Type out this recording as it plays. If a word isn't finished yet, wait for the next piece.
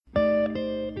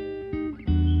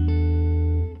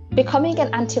Becoming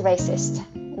an Anti-Racist,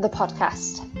 the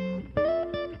podcast.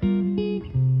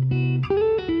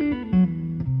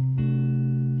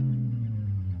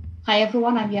 Hi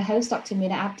everyone, I'm your host, Dr.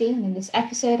 Mina Abdi, and in this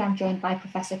episode I'm joined by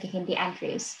Professor Kehinde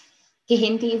Andrews.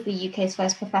 Kehinde is the UK's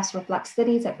first Professor of Black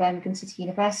Studies at Birmingham City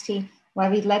University, where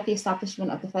he led the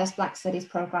establishment of the first Black Studies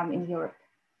programme in Europe.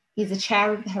 He's the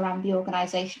chair of the Harambee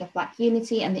Organisation of Black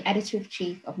Unity and the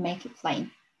editor-in-chief of Make It Plain.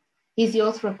 He's the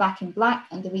author of Back in Black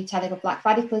and the retelling of Black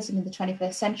radicalism in the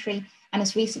 21st century, and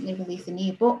has recently released a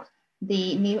new book,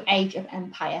 The New Age of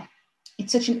Empire.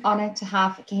 It's such an honour to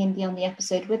have Kehinde on the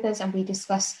episode with us, and we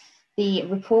discuss the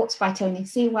reports by Tony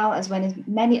Sewell, as well as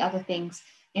many other things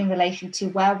in relation to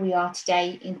where we are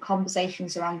today in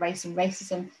conversations around race and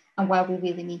racism and where we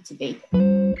really need to be.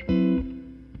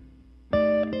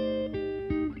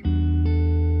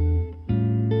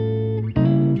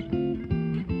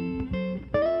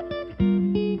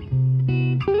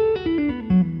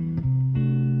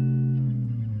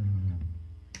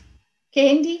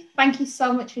 Kehinde, thank you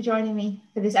so much for joining me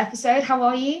for this episode. How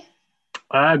are you?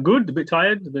 Good, a bit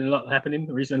tired. There's been a lot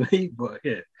happening recently, but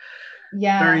yeah,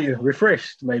 very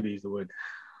refreshed, maybe is the word.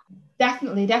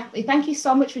 Definitely. Thank you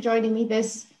so much for joining me.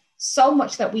 There's so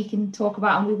much that we can talk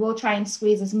about, and we will try and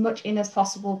squeeze as much in as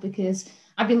possible because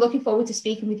I've been looking forward to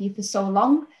speaking with you for so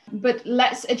long. But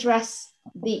let's address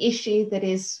the issue that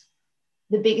is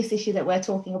the biggest issue that we're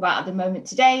talking about at the moment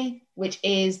today, which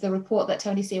is the report that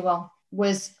Tony Sewell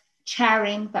was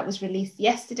chairing that was released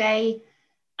yesterday,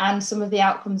 and some of the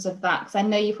outcomes of that, because I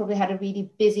know you probably had a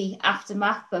really busy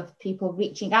aftermath of people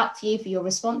reaching out to you for your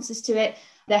responses to it.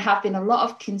 There have been a lot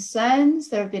of concerns.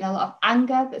 There have been a lot of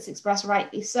anger that's expressed,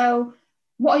 rightly so.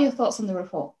 What are your thoughts on the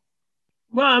report?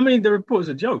 Well, I mean, the report's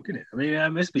a joke, isn't it? I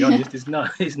mean, let's be honest.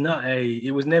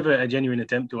 It was never a genuine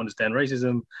attempt to understand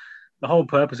racism. The whole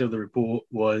purpose of the report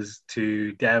was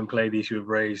to downplay the issue of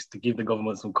race, to give the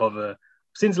government some cover.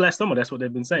 Since last summer, that's what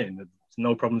they've been saying. There's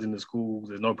no problems in the schools,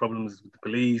 there's no problems with the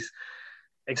police,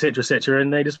 etc., etc.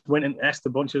 And they just went and asked a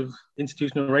bunch of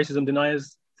institutional racism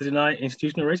deniers to deny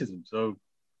institutional racism. So,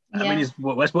 I mean,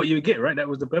 that's what you would get, right? That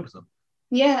was the purpose of it.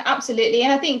 Yeah, absolutely.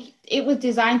 And I think it was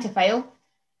designed to fail.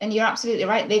 And you're absolutely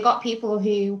right. They got people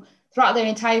who, throughout their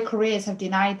entire careers, have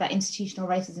denied that institutional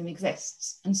racism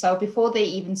exists. And so before they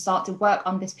even start to work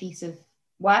on this piece of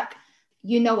work,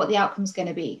 you know what the outcome's going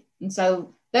to be. And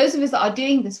so those of us that are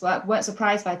doing this work weren't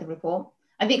surprised by the report.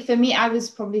 I think for me, I was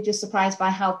probably just surprised by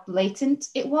how blatant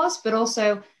it was, but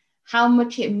also how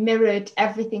much it mirrored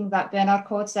everything that Bernard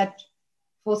Coard said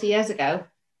 40 years ago.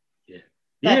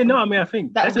 I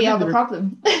think that would be the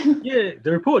problem. Yeah,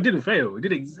 the report didn't fail. It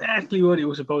did exactly what it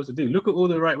was supposed to do. Look at all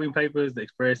the right-wing papers, the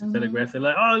Express, the Telegraph. They're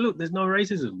like, oh, look, there's no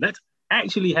racism. That's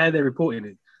actually how they're reporting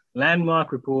it.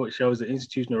 Landmark report shows that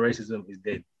institutional racism is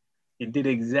dead. It did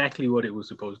exactly what it was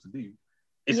supposed to do.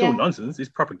 It's all nonsense. It's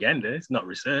propaganda. It's not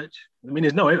research. I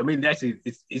mean, actually,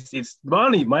 it's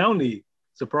my only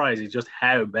surprise is just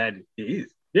how bad it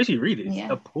is. You actually read it.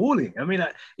 It's appalling. I mean,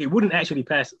 it wouldn't actually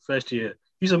pass first year. If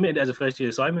you submit it as a first year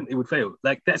assignment, it would fail.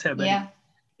 Like, that's how bad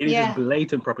it is. Just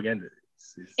blatant propaganda.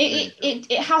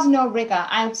 It has no rigor.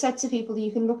 I've said to people that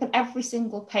you can look at every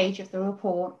single page of the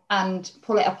report and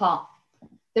pull it apart.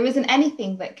 There isn't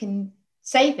anything that can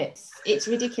save it. It's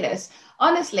ridiculous,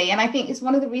 honestly. And I think it's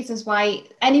one of the reasons why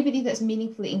anybody that's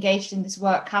meaningfully engaged in this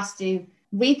work has to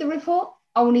read the report,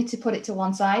 only to put it to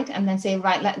one side and then say,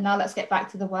 right, now let's get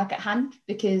back to the work at hand,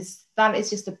 because that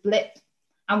is just a blip.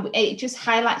 And it just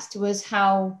highlights to us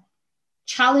how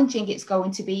challenging it's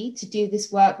going to be to do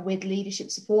this work with leadership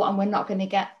support. And we're not going to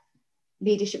get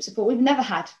leadership support. We've never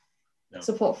had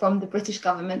support from the British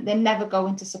government. They're never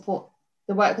going to support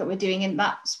the work that we're doing, and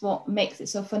that's what makes it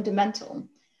so fundamental.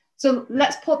 So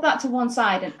let's put that to one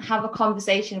side and have a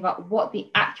conversation about what the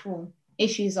actual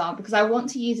issues are, because I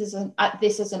want to use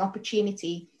this as an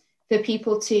opportunity for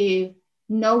people to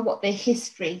know what the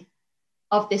history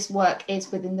of this work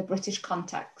is within the British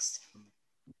context.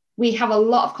 We have a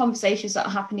lot of conversations that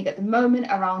are happening at the moment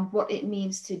around what it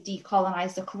means to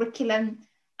decolonize the curriculum.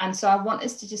 And so I want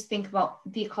us to just think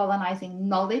about decolonizing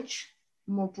knowledge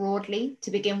more broadly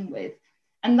to begin with.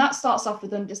 And that starts off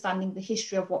with understanding the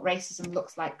history of what racism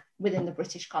looks like within the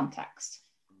British context.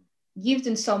 You've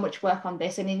done so much work on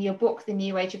this. And in your book, The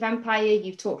New Age of Empire,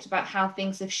 you've talked about how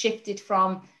things have shifted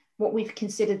from what we've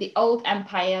considered the old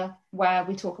empire, where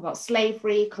we talk about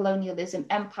slavery, colonialism,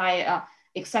 empire,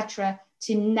 etc.,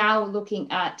 to now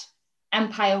looking at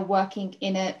empire working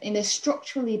in a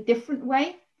structurally different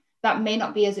way that may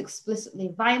not be as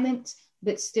explicitly violent,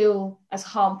 but still as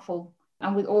harmful,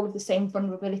 and with all of the same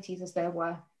vulnerabilities as there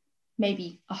were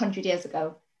maybe 100 years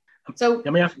ago. So, I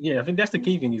mean, I think that's the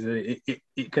key thing is that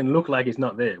it can look like it's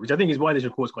not there, which I think is why this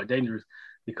report's quite dangerous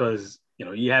because,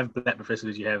 you have black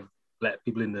professors, you have black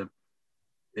people in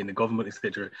the government,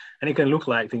 etc., and it can look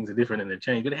like things are different and they've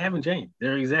changed, but they haven't changed.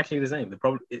 They're exactly the same. The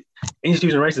problem,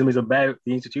 institutional racism is about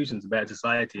the institutions, about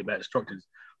society, about the structures,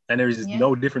 and there is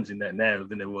no difference in that now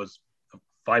than there was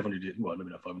 500 years, well, maybe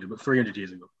not 500, but 300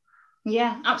 years ago.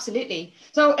 Yeah, absolutely.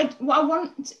 So what I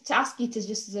want to ask you to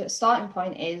just as a starting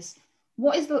point is,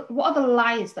 what are the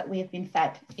lies that we have been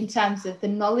fed in terms of the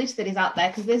knowledge that is out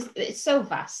there? Because it's so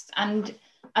vast. And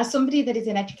as somebody that is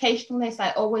an educationalist,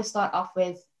 I always start off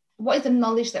with, what is the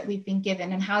knowledge that we've been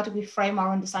given and how do we frame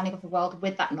our understanding of the world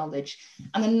with that knowledge?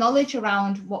 And the knowledge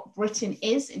around what Britain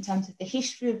is in terms of the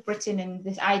history of Britain and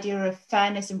this idea of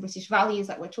fairness and British values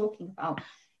that we're talking about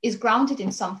is grounded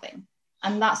in something.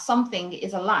 And that something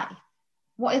is a lie.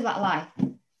 What is that lie?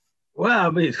 Well, I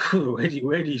mean,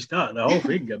 where do you start? The whole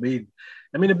thing. I mean,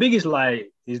 the biggest lie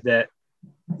is that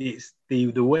it's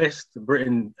the West,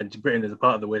 Britain as a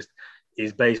part of the West,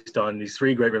 is based on these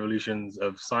three great revolutions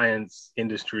of science,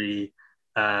 industry,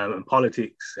 and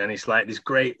politics. And it's like this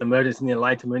great emergence in the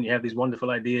Enlightenment. You have these wonderful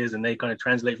ideas and they kind of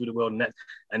translate through the world.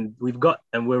 And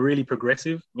we're really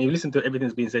progressive. I mean, listen to everything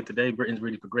that's being said today. Britain's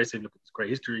really progressive. Look at this great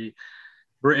history.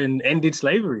 Britain ended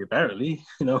slavery, apparently.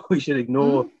 We should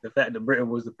ignore the fact that Britain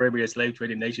was the premier slave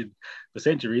trading nation for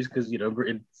centuries because,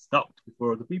 Britain stopped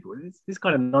before other people. It's this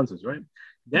kind of nonsense, right?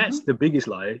 That's the biggest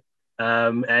lie.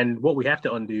 And what we have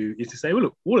to undo is to say, well,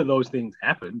 look, all of those things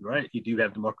happened, right? You do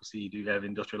have democracy, you do have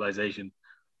industrialization,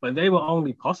 but they were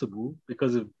only possible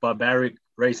because of barbaric,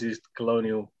 racist,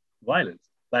 colonial violence.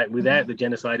 Like without the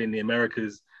genocide in the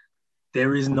Americas,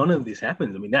 there is none of this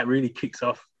happens. I mean, that really kicks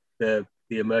off the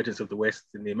emergence of the West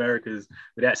in the Americas.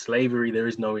 Without slavery, there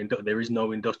is no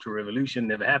industrial revolution,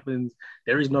 never happens.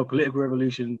 There is no political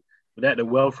revolution. Without the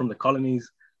wealth from the colonies,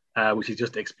 which is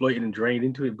just exploited and drained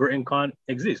into it, Britain can't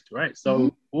exist, right?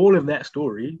 So all of that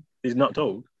story is not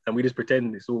told, and we just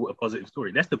pretend it's all a positive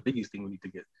story. That's the biggest thing we need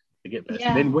to get past.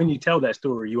 And then when you tell that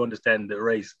story, you understand that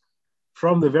race,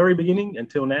 from the very beginning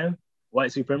until now,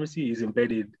 white supremacy is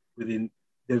embedded within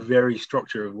the very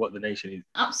structure of what the nation is.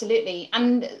 Absolutely.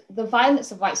 And the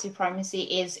violence of white supremacy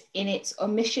is in its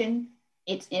omission,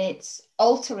 it's in its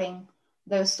altering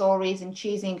those stories and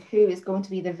choosing who is going to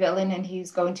be the villain and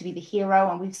who's going to be the hero.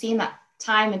 And we've seen that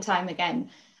time and time again.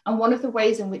 And one of the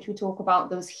ways in which we talk about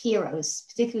those heroes,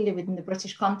 particularly within the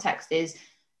British context, is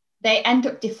they end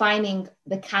up defining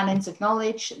the canons of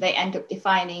knowledge. They end up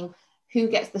defining who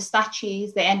gets the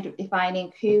statues. They end up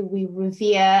defining who we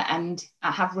revere and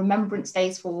have remembrance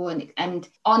days for and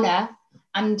honor.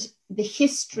 And the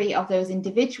history of those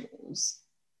individuals,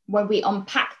 when we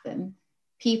unpack them,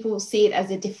 people see it as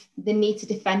the need to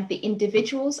defend the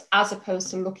individuals as opposed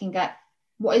to looking at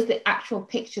what is the actual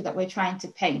picture that we're trying to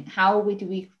paint. How do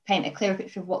we paint a clearer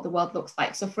picture of what the world looks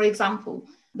like? So, for example,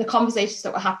 the conversations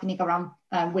that were happening around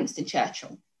Winston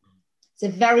Churchill. It's a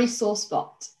very sore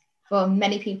spot for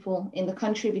many people in the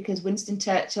country because Winston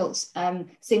Churchill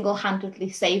single-handedly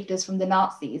saved us from the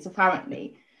Nazis,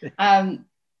 apparently. And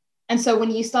so when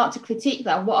you start to critique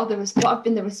that, what have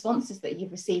been the responses that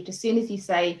you've received as soon as you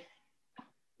say,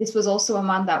 this was also a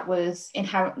man that was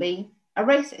inherently a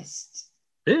racist?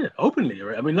 Yeah, openly.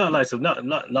 Right? I mean, not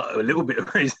a little bit of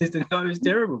racist. It was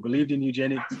terrible. Believed in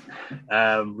eugenics.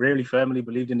 Really firmly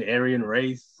believed in the Aryan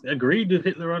race. Agreed with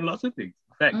Hitler on lots of things.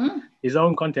 In fact, his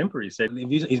own contemporaries said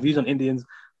his views on Indians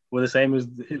were the same as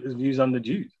Hitler's views on the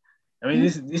Jews. I mean,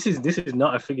 this is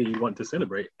not a figure you want to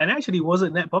celebrate, and actually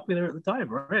wasn't that popular at the time,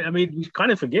 right? I mean, we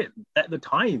kind of forget at the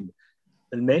time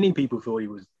that many people thought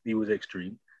he was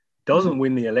extreme. Doesn't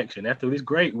win the election after this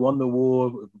great won the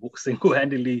war,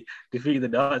 single-handedly defeated the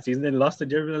Nazis, and then lost the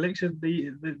general election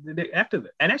after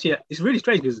that. And actually, it's really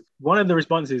strange because one of the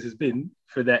responses has been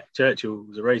for that Churchill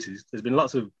was a racist. There's been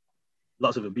lots of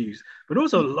abuse, but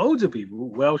also loads of people,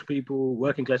 Welsh people,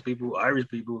 working class people, Irish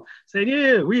people, saying,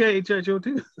 "Yeah, we hated Churchill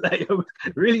too." Like, I was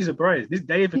really surprised. This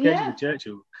deification of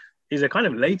Churchill is a kind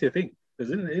of later thing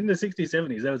because in the 60s,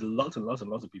 70s, there was lots and lots and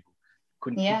lots of people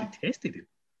who detested him.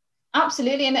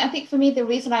 Absolutely. And I think for me, the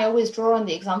reason I always draw on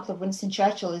the example of Winston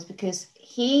Churchill is because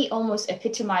he almost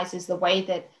epitomizes the way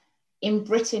that in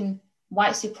Britain,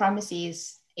 white supremacy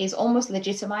is almost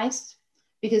legitimized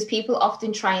because people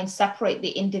often try and separate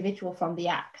the individual from the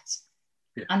act.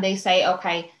 Yeah. And they say,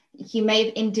 okay, he may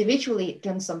have individually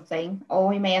done something,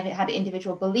 or he may have had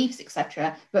individual beliefs,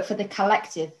 etc. But for the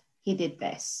collective, he did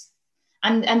this.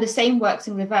 And the same works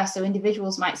in reverse. So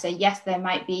individuals might say, yes, there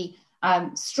might be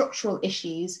structural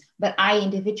issues, but I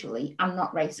individually am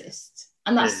not racist.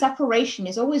 And that separation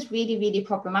is always really, really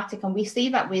problematic. And we see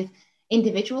that with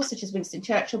individuals such as Winston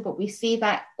Churchill, but we see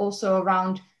that also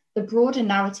around the broader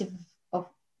narrative of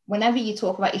whenever you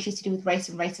talk about issues to do with race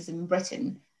and racism in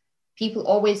Britain, people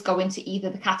always go into either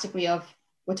the category of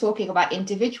we're talking about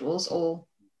individuals or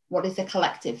what is the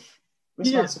collective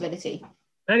responsibility.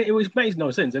 Yeah. And which makes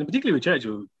no sense. And particularly with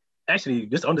Churchill, actually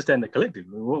just understand the collective.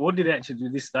 What did actually do,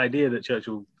 this idea that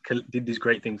Churchill did these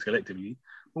great things collectively?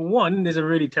 Well, one, there's a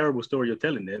really terrible story you're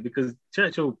telling there, because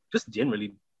Churchill just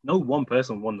generally, no one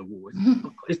person won the war.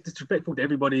 It's disrespectful to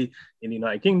everybody in the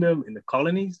United Kingdom, in the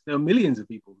colonies. There are millions of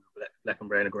people, black and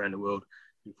brown, around the world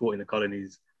who fought in the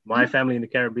colonies. My family in the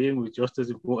Caribbean was just as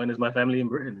important as my family in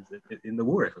Britain in the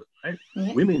war effort, right?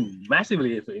 Yeah. Women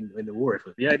massively in the war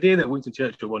effort. The idea that Winston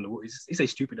Churchill won the war is a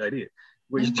stupid idea,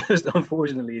 which just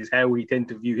unfortunately is how we tend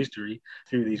to view history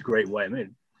through these great white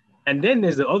men. And then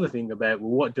there's the other thing about,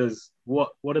 well,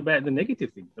 what about the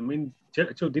negative things? I mean,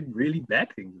 Churchill did really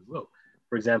bad things as well.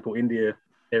 For example, India,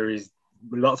 there is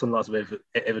lots and lots of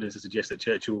evidence to suggest that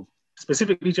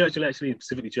specifically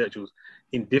Churchill's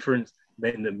indifference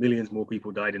meant that millions more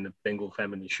people died in the Bengal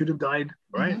famine than should have died,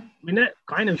 right? I mean, that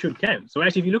kind of should count. So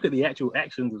actually, if you look at the actual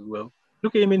actions as well,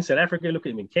 look at him in South Africa, look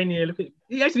at him in Kenya,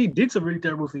 he actually did some really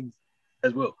terrible things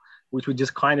as well, which would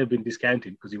just kind of been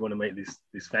discounted because you want to make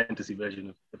this fantasy version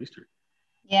of history.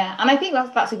 Yeah, and I think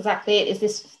that's exactly it,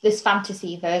 is this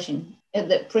fantasy version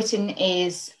that Britain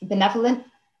is benevolent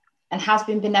and has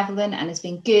been benevolent and has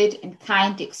been good and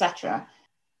kind, etc.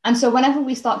 And so whenever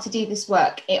we start to do this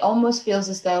work, it almost feels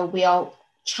as though we are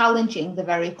challenging the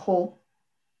very core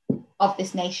of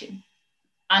this nation.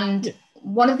 And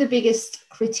one of the biggest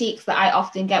critiques that I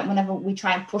often get whenever we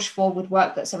try and push forward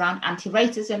work that's around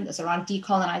anti-racism, that's around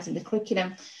decolonizing the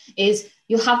curriculum, is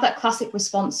you'll have that classic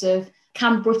response of,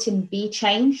 can Britain be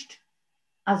changed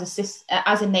as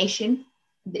a nation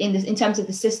in terms of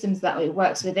the systems that it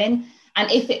works within? And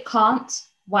if it can't,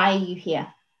 why are you here?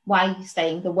 Why are you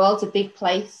staying? The world's a big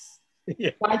place.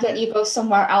 Yeah. Why don't you go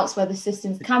somewhere else where the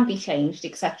systems can be changed,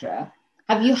 etc.?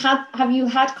 Have you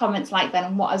had comments like that,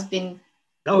 and what has been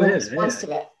your response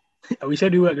to it? We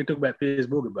said we weren't going to talk about Piers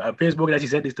Morgan, but Piers Morgan actually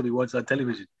said this to me once on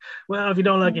television. Well, if you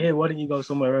don't like it here, why don't you go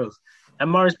somewhere else? And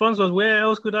my response was, where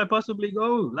else could I possibly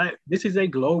go? Like, this is a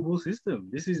global system.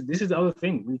 This is the other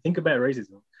thing. When you think about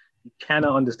racism, you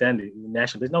cannot understand it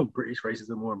national. There's no British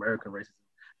racism or American racism.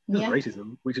 There's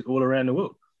racism, which is all around the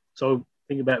world. So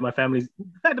think about the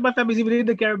fact that my family's even in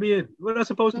the Caribbean. We're not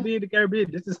supposed to be in the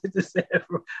Caribbean. This is there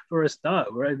for a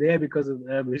start. We're there because of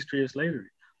the history of slavery.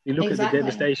 You look at the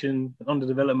devastation and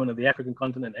underdevelopment of the African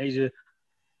continent, Asia.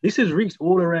 This has reached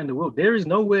all around the world. There is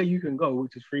nowhere you can go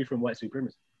which is free from white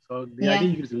supremacy. So the idea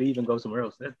you can just leave and go somewhere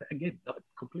else, that's, again,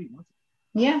 complete nonsense.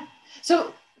 Yeah.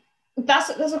 So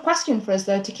there's a question for us,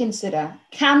 though, to consider.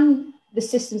 Can the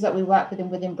systems that we work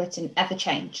within Britain ever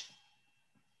change?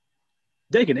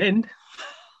 They can end.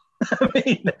 I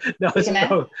mean,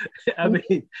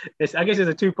 I guess there's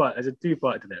a two-part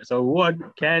to that. So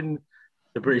one, can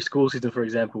the British school system, for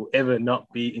example, ever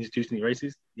not be institutionally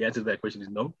racist? The answer to that question is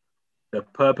no. The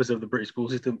purpose of the British school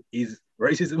system is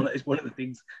racism. It's one of the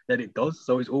things that it does.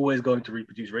 So it's always going to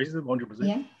reproduce racism, 100%.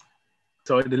 Yeah.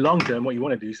 So in the long term, what you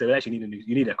want to do is say, actually,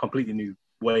 you need a completely new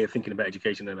way of thinking about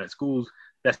education and about schools.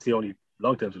 That's the only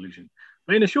long-term solution.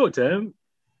 But in the short term,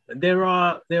 there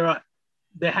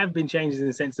have been changes in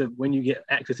the sense of when you get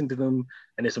access into them,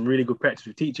 and there's some really good practice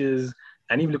with teachers.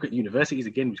 And even look at universities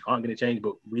again, which aren't going to change,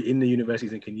 but we're in the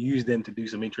universities and can use them to do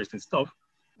some interesting stuff.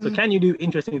 So can you do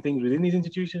interesting things within these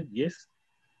institutions? Yes.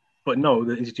 But no,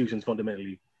 the institutions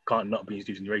fundamentally can't not be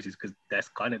institutionally racist, because that's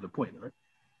kind of the point, right?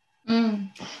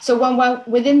 So when we're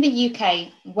within the UK,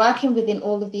 working within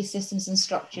all of these systems and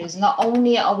structures, not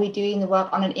only are we doing the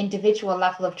work on an individual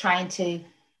level of trying to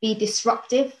be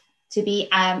disruptive, to be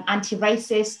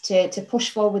anti-racist, to push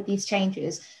forward these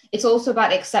changes, it's also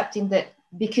about accepting that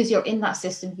because you're in that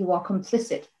system, you are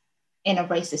complicit in a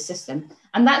racist system.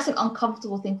 And that's an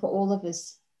uncomfortable thing for all of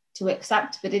us to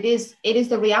accept, but it is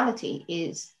the reality.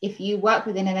 Is if you work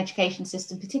within an education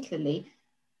system particularly,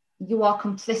 you are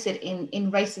complicit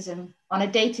in racism on a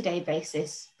day-to-day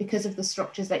basis because of the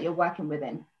structures that you're working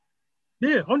within.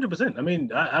 Yeah, 100%. I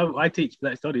mean, I teach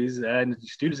Black Studies, and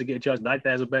students are getting charged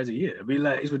 £9,000 a year. I mean,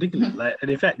 like, it's ridiculous. And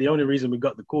in fact, the only reason we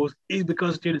got the course is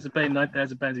because students are paying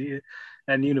 £9,000 a year,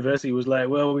 and the university was like,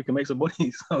 well, we can make some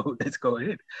money, so let's go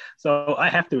ahead. So I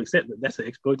have to accept that that's an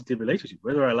exploitative relationship,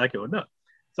 whether I like it or not.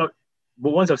 So, but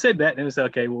once I've said that, then it's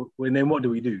okay, well, then what do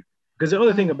we do? Because the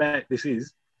other thing about this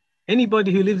is,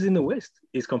 anybody who lives in the West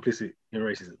is complicit in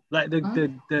racism. Like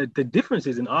the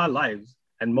differences in our lives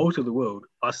and most of the world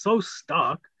are so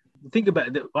stark. Think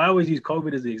about it. I always use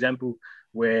COVID as the example,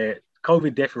 where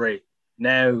COVID death rate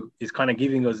now is kind of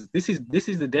giving us this is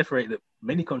the death rate that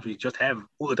many countries just have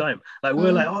all the time. Like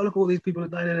we're like, oh, look, all these people are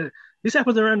dying. This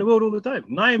happens around the world all the time.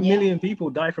 9 million people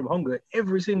die from hunger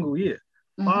every single year.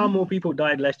 Far more people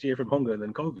died last year from hunger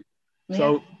than COVID.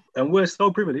 So, and we're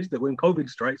so privileged that when COVID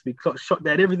strikes, we shut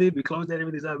down everything, we closed down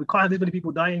everything. We can't have this many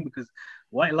people dying because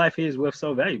white life here is worth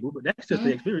so valuable. But that's just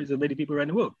the experience of many people around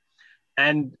the world.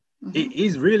 And it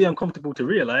is really uncomfortable to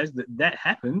realize that that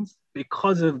happens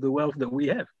because of the wealth that we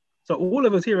have. So all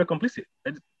of us here are complicit.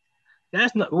 And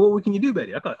that's not what can you do about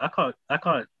it? I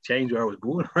can't change where I was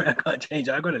born. Right? I can't change.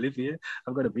 I've got to live here.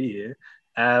 I've got to be here.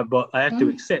 But I have to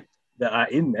accept that I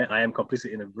am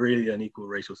complicit in a really unequal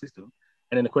racial system.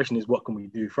 And then the question is, what can we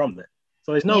do from that?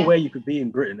 So there's no way you could be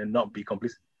in Britain and not be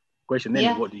complicit. The question then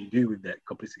is, what do you do with that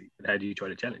complicity? And how do you try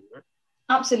to challenge it? Right?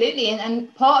 Absolutely.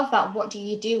 And part of that, what do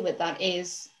you do with that,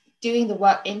 is doing the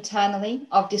work internally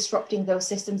of disrupting those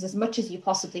systems as much as you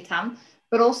possibly can.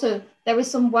 But also there is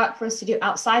some work for us to do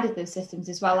outside of those systems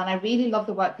as well. And I really love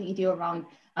the work that you do around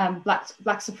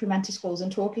Black supplementary schools and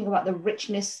talking about the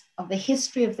richness of the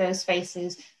history of those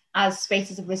spaces as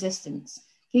spaces of resistance.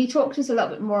 Can you talk to us a little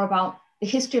bit more about the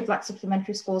history of Black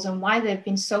supplementary schools and why they've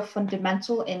been so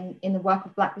fundamental in the work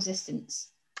of Black resistance?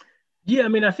 Yeah, I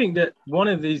mean, I think that one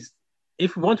of these,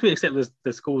 once we accept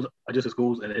the schools are just the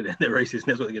schools and they're racist, and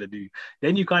that's what they're going to do,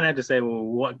 then you kind of have to say, well,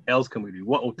 what else can we do?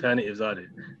 What alternatives are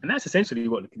there? And that's essentially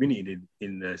what the community did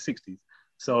in the 60s.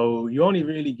 So you only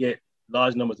really get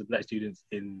large numbers of Black students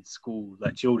in schools,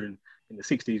 like children, in the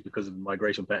 60s because of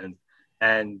migration patterns.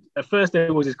 And at first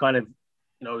there was this kind of,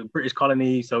 British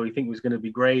colony, so we think it was going to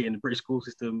be great in the British school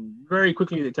system. Very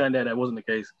quickly it turned out that wasn't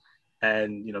the case.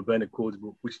 And, Bernard Cord's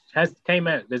book, which came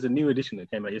out, there's a new edition that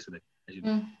came out yesterday, as you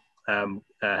know.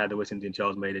 How the West Indian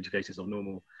Charles made education so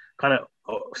normal, kind of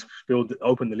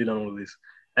opened the lid on all of this.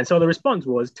 And so the response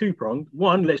was two-pronged.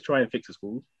 One, let's try and fix the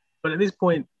schools. But at this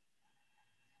point,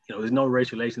 there's no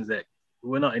racial relations, that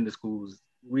we're not in the schools.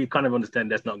 We kind of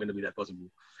understand that's not going to be that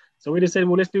possible. So we just said,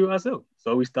 well, let's do it ourselves.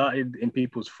 So we started in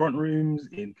people's front rooms,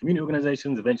 in community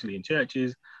organizations, eventually in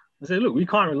churches. I said, look, we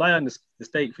can't rely on the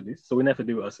state for this, so we never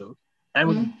do it ourselves. And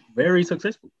we're very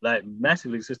successful, like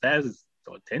massively, thousands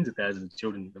or tens of thousands of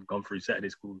children have gone through Saturday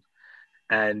schools.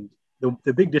 And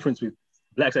the big difference with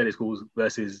Black Saturday schools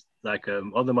versus like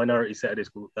other minority Saturday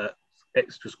schools,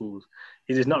 extra schools,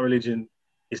 is it's not religion,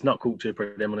 it's not culture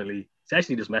predominantly. It's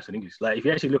actually just maths and English. Like if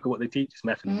you actually look at what they teach, it's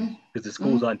maths and English, because the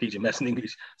schools aren't teaching maths and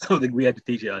English, so we had to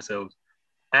teach it ourselves.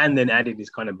 And then added this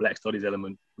kind of Black studies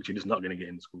element, which you're just not going to get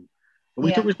in the school. But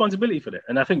we took responsibility for that,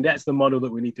 and I think that's the model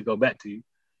that we need to go back to,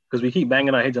 because we keep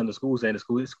banging our heads on the school, saying the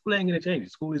school ain't going to change. The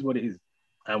school is what it is.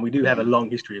 And we do have a long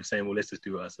history of saying, well, let's just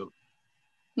do it ourselves.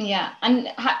 Yeah. And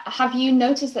have you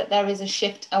noticed that there is a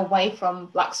shift away from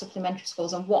Black supplementary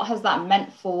schools, and what has that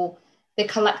meant for the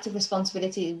collective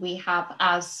responsibility we have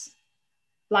as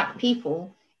Black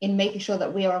people in making sure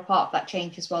that we are a part of that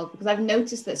change as well? Because I've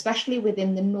noticed that especially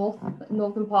within the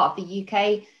northern part of the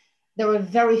UK, there are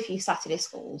very few Saturday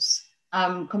schools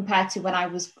compared to when I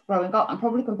was growing up, and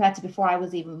probably compared to before I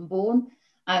was even born,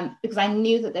 because I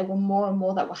knew that there were more and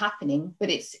more that were happening, but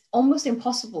it's almost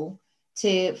impossible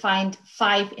to find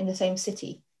 5 in the same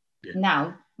city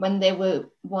now, when there were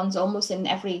ones almost in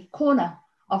every corner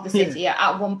of the city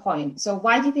at one point. So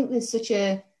why do you think there's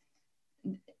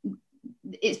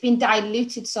it's been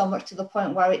diluted so much to the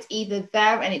point where it's either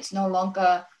there and it's no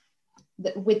longer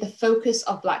with the focus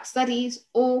of Black studies,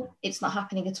 or it's not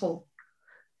happening at all?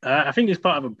 I think it's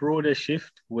part of a broader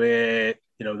shift where,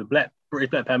 the British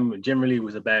Black Power movement generally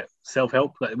was about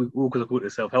self-help. Like we all call it the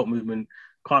self-help movement.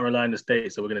 Can't rely on the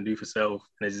state, so we're going to do for self.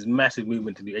 And there's this massive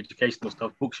movement to do educational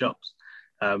stuff, bookshops.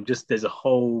 There's a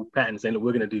whole pattern saying that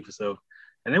we're going to do for self.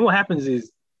 And then what happens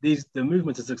is the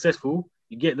movements are successful.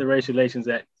 You get the Racial Relations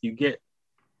Act, you get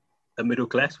a middle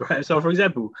class, right? So, for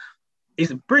example,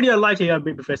 it's pretty unlikely I'd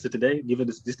be a professor today, given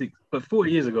the statistics. But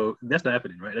 40 years ago, that's not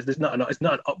happening, right? It's not an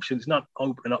option. It's not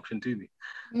an option to me.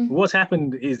 What's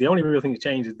happened is the only real thing that's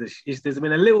changed is there's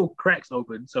been a little cracks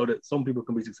open so that some people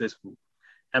can be successful.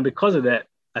 And because of that,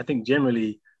 I think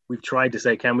generally we've tried to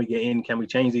say, can we get in? Can we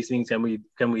change these things? Can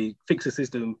we fix the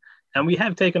system? And we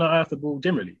have taken our eye off the ball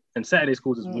generally. And Saturday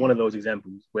schools is one of those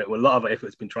examples where a lot of our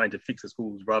effort's been trying to fix the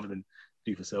schools rather than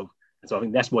do for self. And so I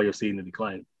think that's why you're seeing the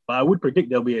decline. But I would predict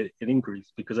there'll be an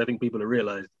increase, because I think people have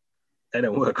realized they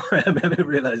don't work. They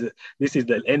realize that this is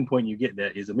the end point you get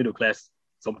there is a middle class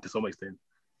to some extent.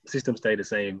 The system stay the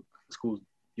same. Schools,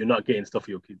 you're not getting stuff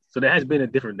for your kids. So there has been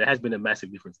a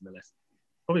massive difference in the last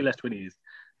 20 years,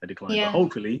 a decline. Yeah. But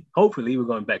hopefully we're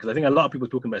going back, because I think a lot of people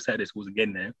are talking about Saturday schools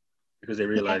again now, because they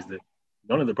realize that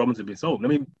none of the problems have been solved. I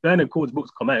mean, Bernard Cord's books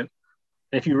come out, and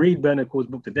if you read Bernard Cord's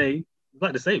book today, It's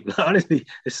like the same. Honestly,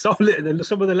 it's so little.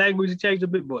 Some of the language has changed a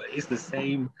bit, but it's the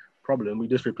same problem. We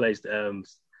just replaced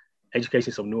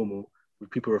education subnormal with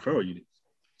people referral units.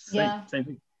 Same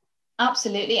thing.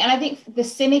 Absolutely. And I think the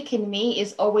cynic in me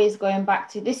is always going back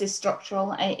to this is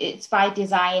structural and it's by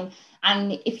design.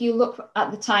 And if you look at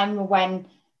the time when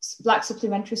Black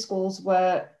supplementary schools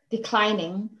were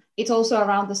declining, it's also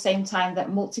around the same time that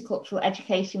multicultural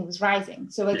education was rising.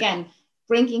 So again,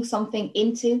 bringing something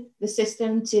into the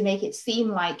system to make it seem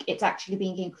like it's actually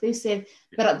being inclusive,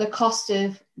 but at the cost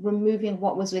of removing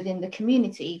what was within the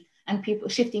community and people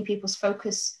shifting people's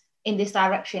focus in this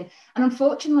direction. And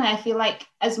unfortunately, I feel like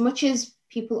as much as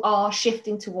people are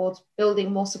shifting towards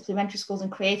building more supplementary schools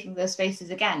and creating those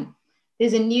spaces again,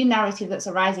 there's a new narrative that's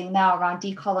arising now around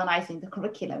decolonizing the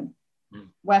curriculum,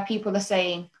 where people are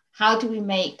saying, how do we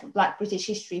make Black British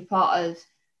history part of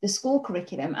the school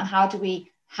curriculum? And how do we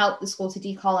help the school to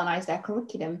decolonize their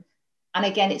curriculum? And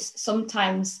again, it's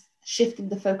sometimes shifting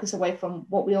the focus away from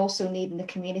what we also need in the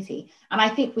community. And I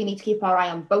think we need to keep our eye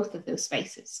on both of those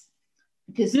spaces,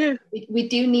 because we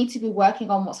do need to be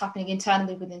working on what's happening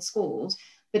internally within schools,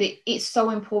 but it's so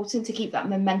important to keep that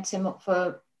momentum up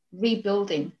for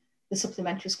rebuilding the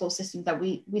supplementary school system that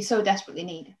we so desperately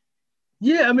need.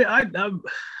 Yeah, I mean, I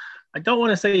don't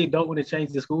want to say you don't want to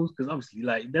change the schools, because obviously,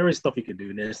 like, there is stuff you can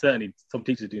do, and there's certainly some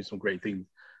teachers doing some great things.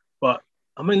 But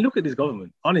I mean, look at this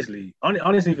government. Honestly, for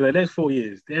the next 4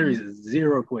 years, there is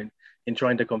zero point in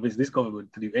trying to convince this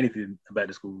government to do anything about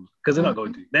the schools, because they're not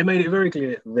going to. They made it very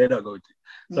clear they're not going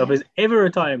to. So if there's ever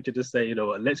a time to just say, you know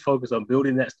what, let's focus on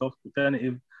building that stuff,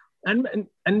 alternative. And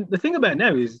the thing about it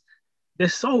now is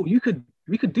we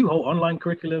could do whole online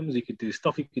curriculums, you could do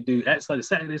stuff you could do outside of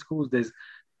Saturday schools.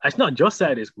 It's not just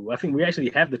Saturday school. I think we actually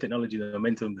have the technology, the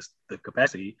momentum, the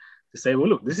capacity to say, well,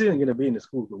 look, this isn't going to be in the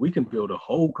schools, but we can build a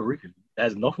whole curriculum that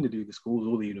has nothing to do with the schools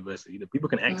or the university that people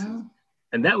can access.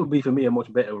 And that would be, for me, a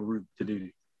much better route to do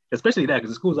this. Especially that,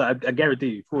 because the schools, I guarantee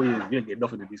you, 4 years, you don't get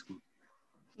nothing in these schools.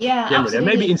 Yeah, generally.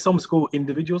 Absolutely. Maybe in some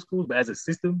individual schools, but as a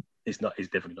system, it's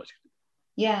definitely not shifting.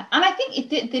 Yeah, and I think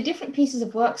the different pieces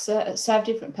of work serve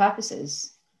different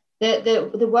purposes.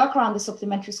 The work around the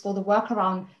supplementary school, the work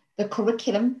around the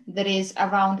curriculum that is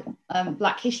around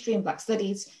Black history and Black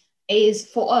studies is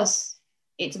for us.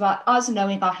 It's about us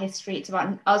knowing our history. It's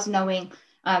about us knowing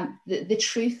the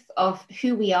truth of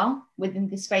who we are within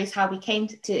this space, how we came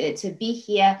to be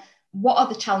here, what are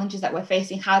the challenges that we're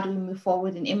facing, how do we move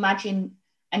forward and imagine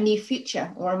a new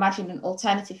future or imagine an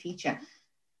alternative future.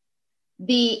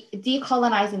 The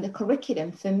decolonizing the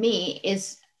curriculum for me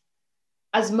is,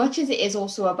 as much as it is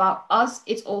also about us,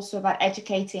 it's also about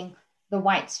educating the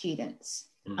white students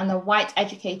and the white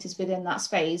educators within that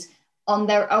space on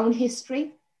their own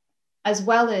history, as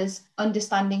well as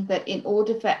understanding that in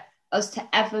order for us to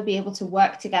ever be able to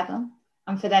work together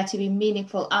and for there to be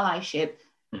meaningful allyship,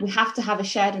 we have to have a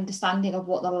shared understanding of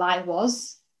what the lie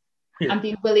was and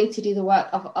be willing to do the work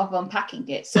of unpacking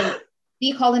it. So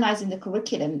decolonizing the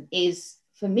curriculum is,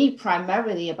 for me,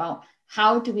 primarily about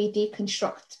how do we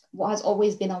deconstruct what has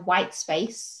always been a white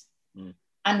space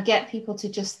and get people to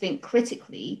just think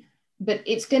critically. But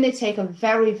it's going to take a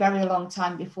very, very long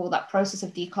time before that process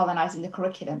of decolonizing the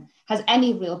curriculum has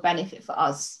any real benefit for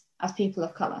us as people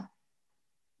of color.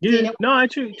 Yeah, no,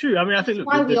 true. I mean, I think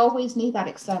why we always need that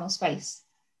external space.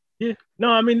 Yeah, no,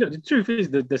 I mean, look, the truth is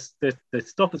that the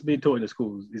stuff that's being taught in the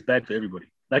schools is bad for everybody.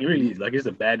 Like, it really is. Like, it's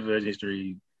a bad version of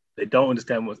history. They don't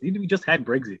understand we just had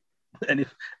Brexit. And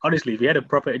if we had a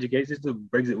proper education system,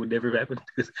 Brexit would never have happened,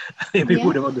 because I think people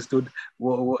would have understood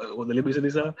what the limits of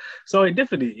this are. So it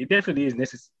definitely is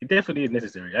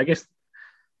necessary. I guess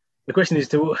the question is,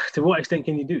 to what extent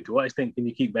can you do? To what extent can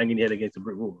you keep banging your head against a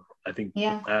brick wall? I think.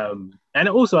 And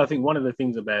also, I think one of the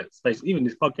things about space, even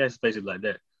this podcast spaces like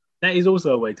that is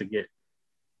also a way to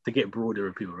get broader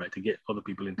appeal, right? To get other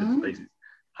people into the spaces.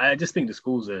 I just think the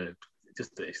schools are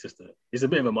it's a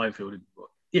bit of a minefield.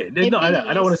 Yeah, I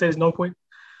don't want to say there's no point.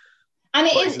 And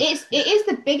it is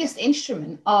the biggest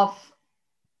instrument of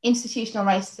institutional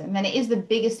racism, and it is the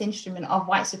biggest instrument of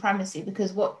white supremacy,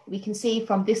 because what we can see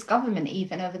from this government,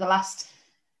 even over the last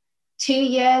 2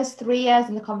 years, 3 years,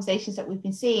 in the conversations that we've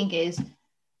been seeing, is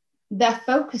their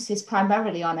focus is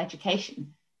primarily on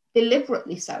education,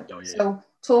 deliberately so. So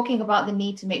talking about the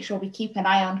need to make sure we keep an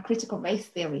eye on critical race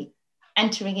theory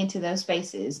entering into those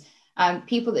spaces,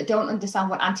 people that don't understand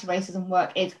what anti-racism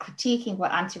work is, critiquing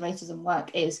what anti-racism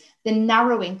work is,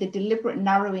 the deliberate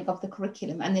narrowing of the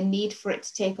curriculum, and the need for it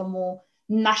to take a more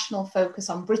national focus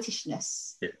on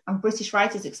Britishness and British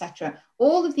writers, etc.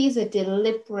 All of these are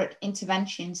deliberate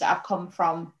interventions that have come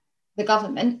from the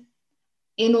government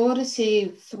in order to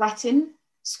threaten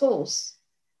schools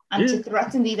and to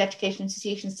threaten these education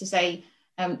institutions to say,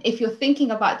 if you're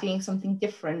thinking about doing something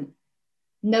different,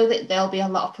 know that there'll be a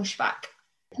lot of pushback.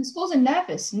 And schools are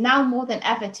nervous now more than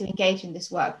ever to engage in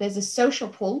this work. There's a social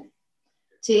pull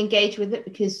to engage with it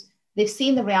because they've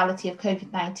seen the reality of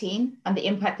COVID-19 and the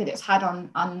impact that it's had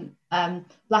on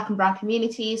Black and brown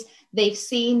communities. They've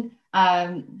seen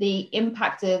the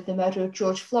impact of the murder of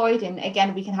George Floyd. And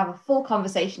again, we can have a full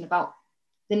conversation about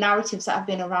the narratives that have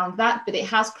been around that, but it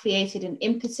has created an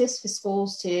impetus for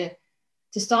schools to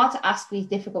start to ask these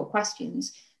difficult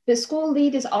questions. But school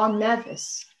leaders are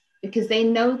nervous because they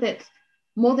know that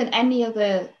more than any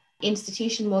other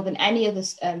institution, more than any other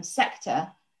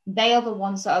sector, they are the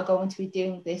ones that are going to be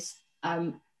doing this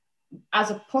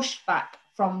as a pushback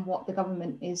from what the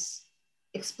government is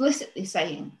explicitly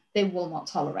saying they will not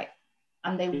tolerate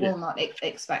and they will not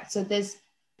expect. So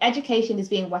education is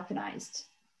being weaponized.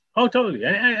 Oh, totally.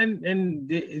 And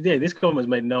this government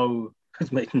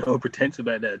has made no pretense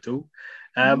about that at all.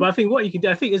 But I think what you can do,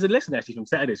 I think there's a lesson actually from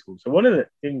Saturday School. So one of the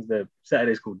things that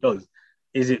Saturday School does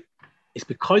is it's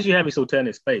because you have this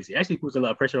alternative space, it actually puts a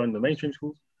lot of pressure on the mainstream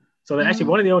schools. So that actually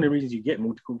one of the only reasons you get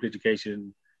multicultural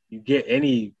education, you get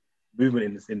any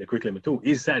movement in the curriculum at all,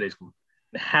 is Saturday School.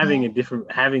 Having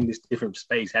this different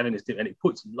space, and it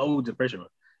puts loads of pressure on.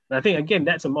 And I think again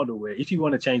that's a model where if you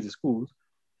want to change the schools,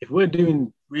 if we're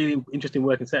doing really interesting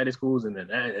work in Saturday schools and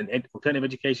alternative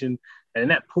education,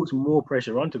 and that puts more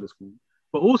pressure onto the school,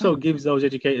 but also gives those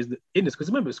educators in this, because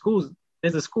remember, schools,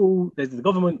 there's the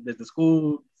government, there's the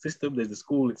school system, there's the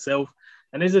school itself,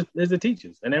 and there's the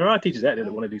teachers, and there are teachers out there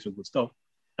that want to do some good stuff,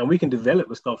 and we can develop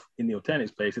the stuff in the alternative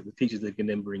space that the teachers they can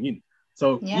then bring in.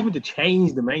 So even to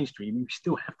change the mainstream, you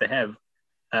still have to have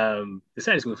the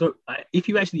Saturday school. So if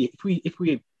we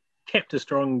had kept a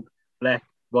strong Black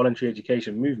voluntary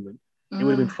education movement, it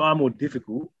would have been far more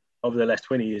difficult over the last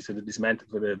 20 years to dismantle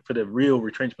for the real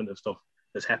retrenchment of stuff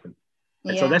that's happened.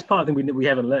 And so that's part of the thing we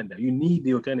haven't learned. That you need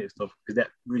the alternative stuff because that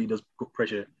really does put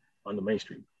pressure on the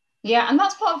mainstream. Yeah, and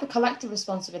that's part of the collective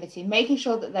responsibility, making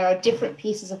sure that there are different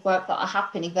pieces of work that are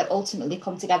happening that ultimately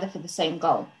come together for the same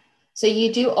goal. So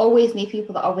you do always need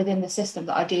people that are within the system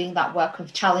that are doing that work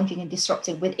of challenging and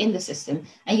disrupting within the system.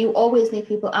 And you always need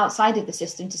people outside of the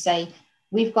system to say,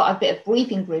 we've got a bit of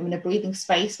breathing room and a breathing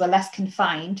space. We're less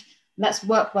confined. Let's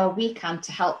work where we can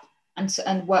to help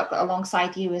and work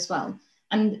alongside you as well.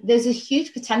 And there's a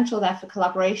huge potential there for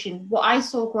collaboration. What I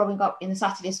saw growing up in the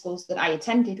Saturday schools that I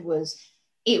attended was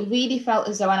it really felt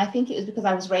as though, and I think it was because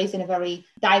I was raised in a very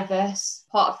diverse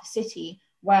part of the city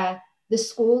where the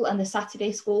school and the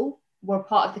Saturday school were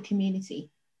part of the community.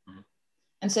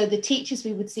 And so the teachers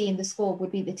we would see in the school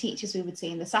would be the teachers we would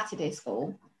see in the Saturday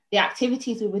school. The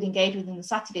activities we would engage with in the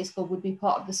Saturday school would be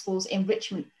part of the school's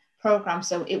enrichment program.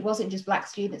 So it wasn't just Black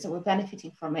students that were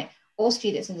benefiting from it. All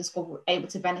students in the school were able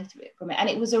to benefit from it. And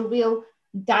it was a real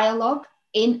dialogue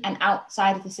in and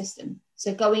outside of the system.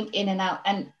 So going in and out,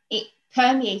 and it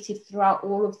permeated throughout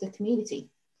all of the community.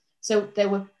 So there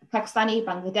were Pakistani,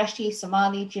 Bangladeshi,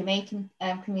 Somali, Jamaican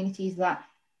communities that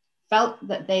felt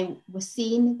that they were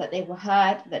seen, that they were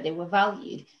heard, that they were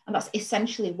valued. And that's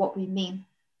essentially what we mean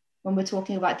when we're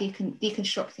talking about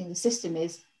deconstructing the system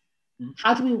is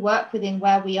how do we work within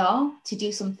where we are to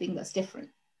do something that's different?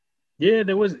 Yeah,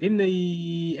 there was in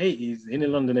the 80s in the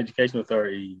London Education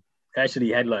Authority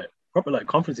actually had proper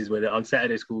conferences where they're on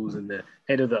Saturday schools, and the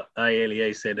head of the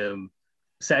IALEA said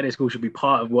Saturday school should be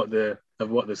part of what the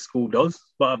school does,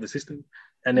 part of the system.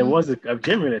 And there was a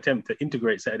genuine attempt to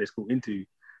integrate Saturday school into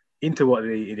what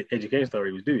the Education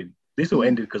Authority was doing. This all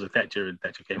ended because of Thatcher, and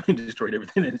Thatcher came and destroyed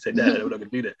everything and said, no, we're not going to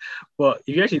do that. But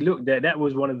if you actually look, that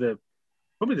was one of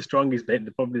probably the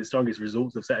strongest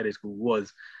results of Saturday school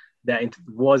was that it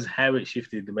was how it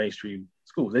shifted the mainstream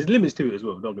schools. There's limits to it as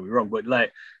well, don't get me wrong, but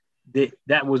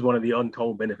that was one of the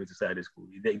untold benefits of Saturday school.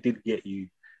 They did get you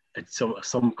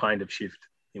some kind of shift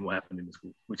in what happened in the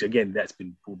school, which again, that's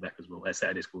been pulled back as well as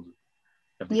Saturday schools.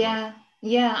 Yeah,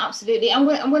 absolutely. And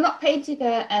we're not painting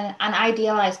an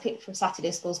idealized picture of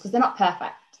Saturday schools because they're not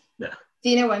perfect. No. Do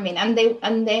you know what I mean? And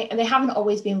they haven't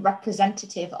always been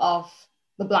representative of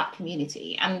the Black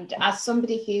community. And as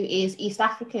somebody who is East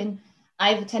African,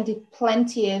 I've attended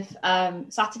plenty of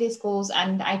Saturday schools,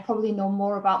 and I probably know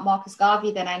more about Marcus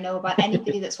Garvey than I know about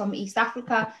anybody that's from East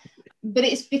Africa. But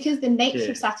it's because the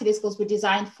nature of Saturday schools were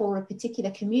designed for a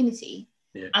particular community.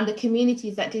 Yeah. And the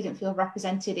communities that didn't feel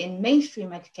represented in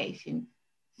mainstream education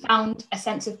found a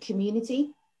sense of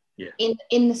community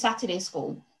in the Saturday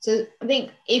school. So I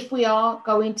think if we are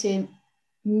going to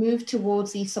move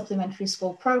towards these supplementary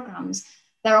school programs,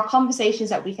 there are conversations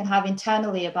that we can have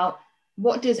internally about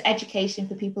what does education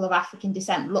for people of African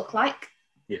descent look like?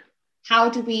 Yeah. How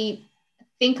do we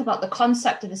think about the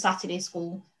concept of a Saturday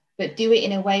school, but do it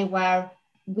in a way where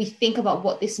we think about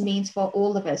what this means for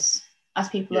all of us as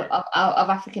people of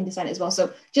African descent as well.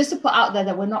 So just to put out there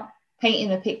that we're not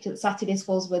painting a picture that Saturday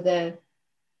schools were the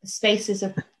spaces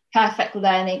of perfect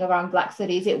learning around Black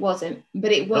studies. It wasn't,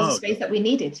 but it was a space that we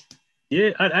needed.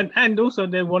 Yeah, and also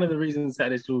then one of the reasons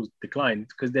Saturday schools declined,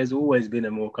 because there's always been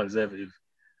a more conservative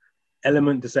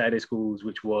element to Saturday schools,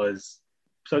 which was,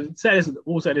 so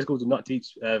all Saturday schools do not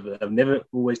teach, have never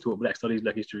always taught Black studies,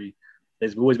 Black history.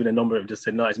 There's always been a number of just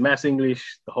said, no, it's maths,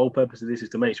 English. The whole purpose of this is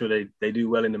to make sure they do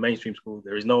well in the mainstream school.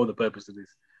 There is no other purpose to this.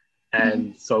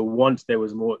 And so once there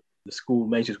was more, the school,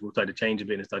 mainstream school started to change a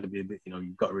bit and started to be a bit,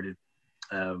 you got rid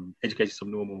of education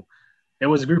subnormal. There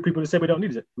was a group of people that said, we don't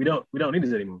need it. We don't need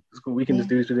this anymore. We can just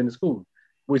do this within the school,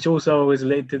 which also has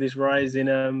led to this rise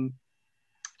in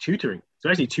tutoring. So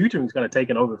actually tutoring is kind of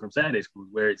taken over from Saturday schools,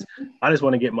 where it's, I just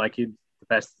want to get my kid to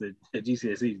pass the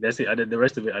GCSE. That's it. The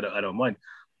rest of it, I don't mind.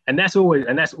 And that's always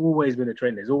been a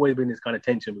trend. There's always been this kind of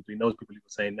tension between those people who are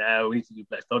saying, no, we need to do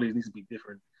Black studies, it needs to be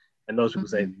different. And those people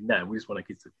saying, no, we just want our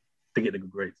kids to get the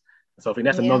good grades. And so I think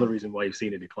that's another reason why you've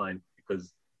seen a decline,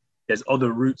 because there's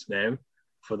other routes now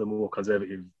for the more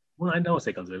conservative, well, I don't want to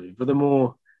say conservative, for the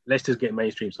more, let's just get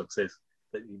mainstream success,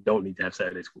 that you don't need to have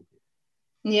Saturday school.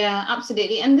 Yeah,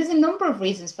 absolutely. And there's a number of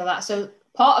reasons for that. So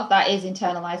part of that is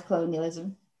internalized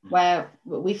colonialism, where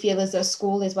we feel as though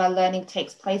school is where learning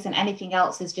takes place and anything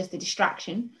else is just a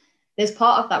distraction. There's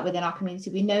part of that within our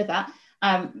community. We know that.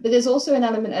 But there's also an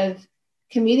element of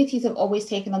communities have always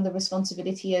taken on the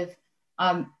responsibility of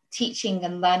teaching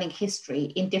and learning history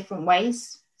in different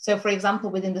ways. So, for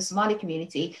example, within the Somali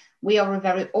community, we are a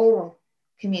very oral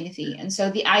community. And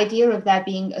so the idea of there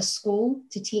being a school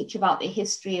to teach about the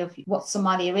history of what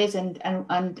Somalia is and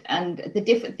the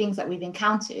different things that we've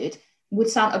encountered would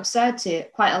sound absurd to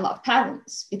quite a lot of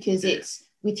parents, because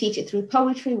we teach it through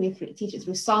poetry, we teach it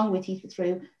through song, we teach it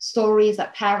through stories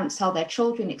that parents tell their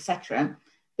children, etc.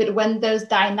 But when those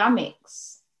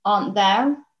dynamics aren't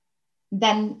there,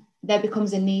 then there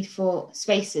becomes a need for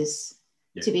spaces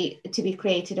to be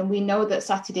created. And we know that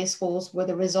Saturday schools were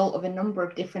the result of a number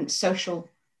of different social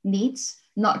needs,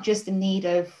 not just the need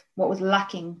of what was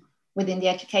lacking within the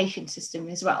education system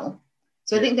as well.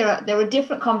 So I think there are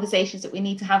different conversations that we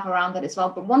need to have around that as well.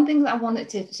 But one thing that I wanted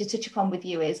to touch upon with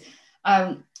you is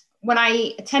when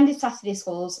I attended Saturday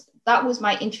schools, that was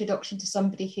my introduction to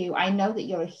somebody who I know that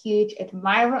you're a huge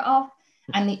admirer of,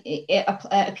 and it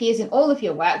appears in all of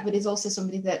your work, but is also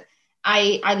somebody that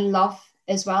I love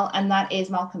as well, and that is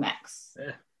Malcolm X.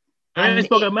 Yeah. I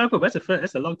spoke about Malcolm.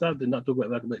 That's a long time to not talk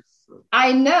about Malcolm X. So.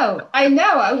 I know.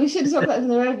 We should have talked about it from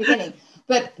the very beginning.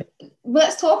 But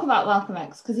let's talk about Malcolm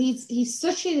X, because he's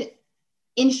such an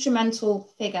instrumental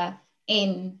figure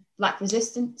in Black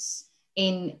resistance,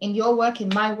 in your work, in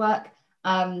my work,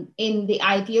 in the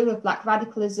idea of Black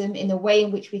radicalism, in the way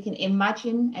in which we can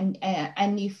imagine a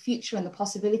new future and the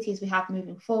possibilities we have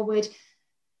moving forward.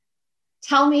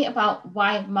 Tell me about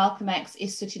why Malcolm X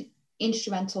is such an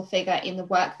instrumental figure in the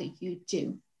work that you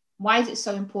do. Why is it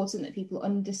so important that people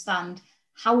understand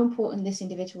how important this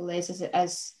individual is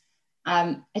as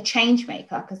a change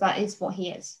maker? Because that is what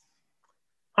he is.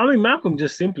 I mean, Malcolm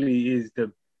just simply is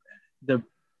the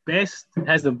best,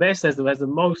 has the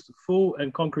most full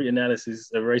and concrete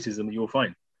analysis of racism that you'll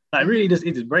find. Like, really, it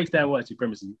just breaks down white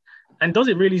supremacy and does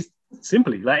it really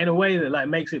simply, like in a way that like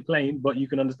makes it plain, but you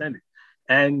can understand it.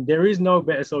 And there is no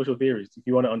better social theorist if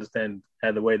you want to understand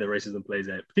how the way that racism plays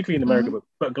out, particularly in America,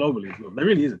 but globally as well. There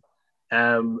really isn't.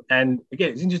 And again,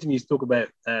 it's interesting you talk about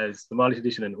Somali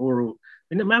tradition and oral.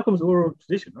 I mean, Malcolm's oral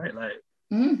tradition, right? Like,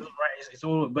 it's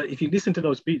all. But if you listen to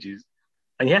those speeches,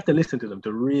 and you have to listen to them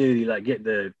to really like get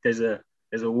there's a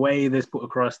way that's put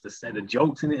across, the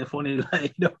jokes in it are funny.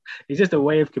 Like, it's just a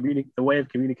way of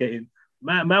communicating.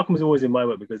 Malcolm is always in my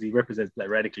work because he represents Black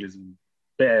radicalism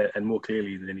better and more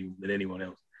clearly than anyone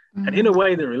else, and in a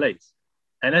way that relates.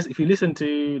 And if you listen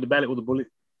to The Ballot or the Bullet,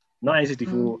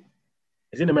 1964,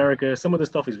 it's in America. Some of the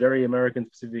stuff is very American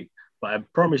specific, but I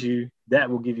promise you that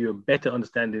will give you a better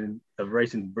understanding of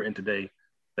race in Britain today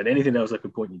than anything else I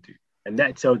could point you to. And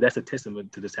that's a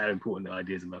testament to just how important the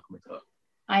ideas of Malcolm X are.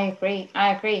 I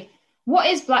agree. What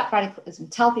is Black radicalism?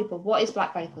 Tell people, what is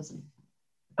Black radicalism?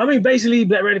 I mean, basically,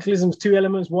 Black radicalism is two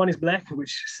elements. One is Black,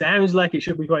 which sounds like it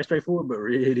should be quite straightforward, but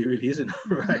really, really isn't,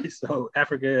 right? So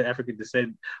African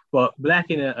descent, but Black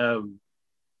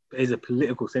is a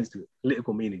political sense to it,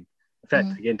 political meaning. In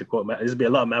fact, again, to quote, there's be a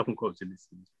lot of Malcolm quotes in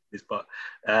this part,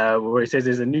 where it says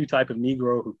there's a new type of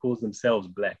Negro who calls themselves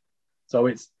Black. So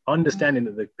it's understanding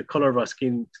that the color of our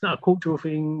skin, it's not a cultural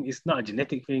thing, it's not a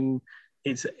genetic thing,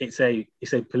 it's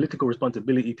a political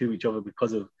responsibility to each other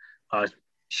because of our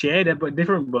shared but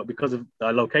different, but because of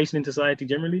our location in society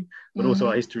generally, but also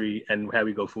our history and how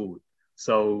we go forward.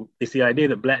 So it's the idea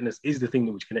that blackness is the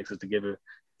thing which connects us together,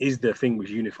 is the thing which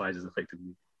unifies us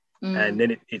effectively. And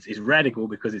then it's radical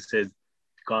because it says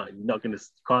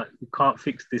you can't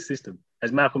fix this system.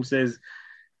 As Malcolm says,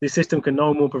 this system can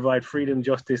no more provide freedom,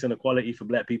 justice, and equality for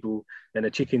black people than a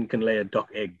chicken can lay a duck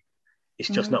egg. It's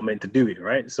just not meant to do it,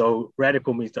 right? So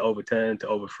radical means to overturn, to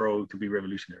overthrow, to be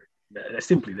revolutionary.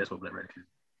 That's what black radical is.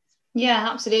 Yeah,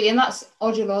 absolutely. And that's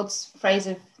Audre Lorde's phrase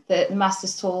of the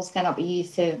master's tools cannot be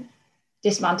used to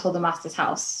dismantle the master's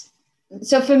house.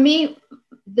 So for me,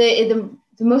 the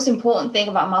most important thing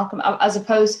about Malcolm, as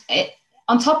opposed,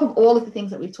 on top of all of the things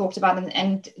that we've talked about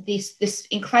and this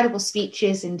incredible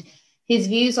speeches and his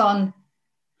views on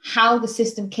how the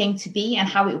system came to be and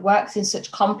how it works in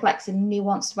such complex and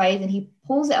nuanced ways, and he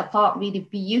pulls it apart really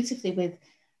beautifully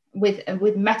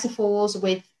with metaphors,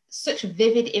 with such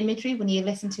vivid imagery when you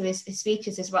listen to his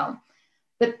speeches as well.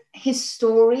 But his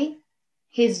story,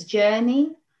 his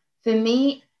journey, for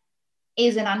me,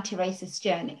 is an anti-racist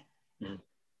journey.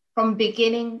 From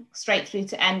beginning straight through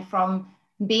to end, from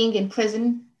being in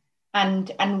prison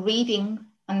and reading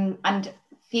and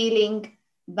feeling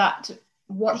that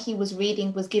what he was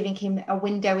reading was giving him a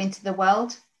window into the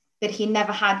world that he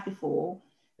never had before,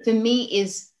 for me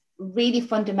is really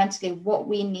fundamentally what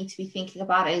we need to be thinking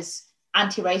about as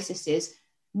anti-racists is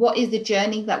what is the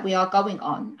journey that we are going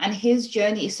on. And his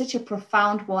journey is such a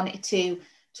profound one to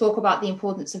talk about the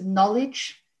importance of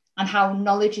knowledge and how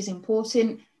knowledge is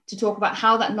important, to talk about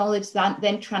how that knowledge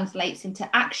then translates into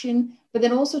action, but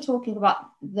then also talking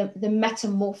about the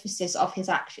metamorphosis of his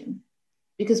action.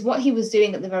 Because what he was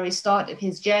doing at the very start of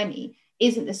his journey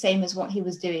isn't the same as what he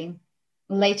was doing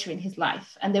later in his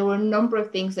life. And there were a number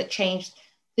of things that changed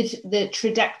the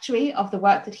trajectory of the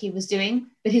work that he was doing,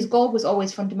 but his goal was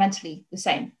always fundamentally the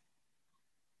same.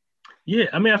 Yeah,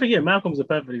 I mean, I think Malcolm's a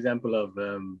perfect example of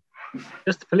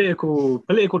just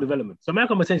political development. So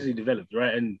Malcolm essentially developed,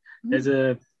 right? And there's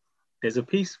a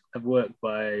piece of work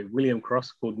by William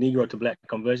Cross called Negro to Black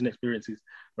Conversion Experiences,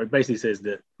 where it basically says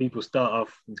that people start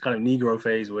off in this kind of Negro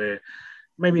phase where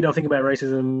maybe you don't think about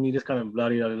racism, you just kind of blah,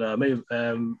 blah, blah, maybe,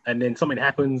 and then something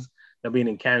happens, there'll be an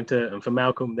encounter. And for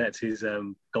Malcolm, that's his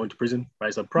going to prison,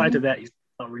 right? So prior to that, he's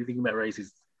not really thinking about race,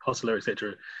 he's hustler,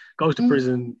 etc. Goes to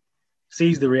prison,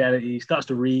 sees the reality, starts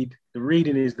to read. The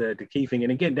reading is the key thing.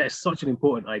 And again, that's such an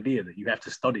important idea that you have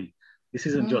to study. This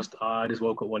isn't just, I just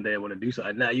woke up one day, I want to do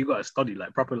something. Now you got to study,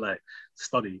 like proper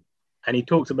study. And he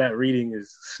talks about reading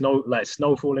as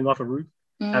snow falling off a roof,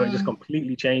 how it just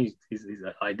completely changed his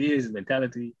ideas, his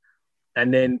mentality.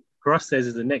 And then Cross says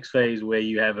is the next phase where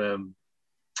you have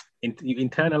you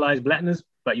internalize blackness,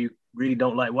 but you really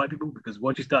don't like white people, because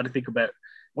once you start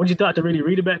to really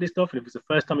read about this stuff, and if it's the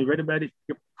first time you read about it,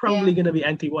 you're probably going to be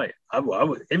anti-white.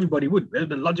 Everybody would. That's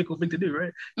the logical thing to do,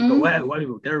 right? But white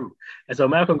people are terrible. And so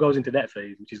Malcolm goes into that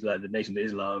phase, which is like the Nation of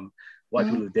Islam, white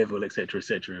people are the devil, etc.,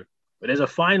 etc. But there's a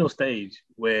final stage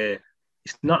where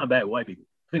it's not about white people.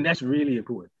 I think that's really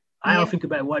important. I don't think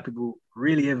about white people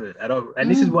really ever at all. And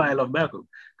this is why I love Malcolm,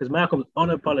 because Malcolm's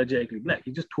unapologetically black.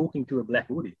 He's just talking to a black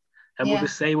audience and will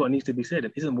just say what needs to be said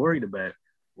and isn't worried about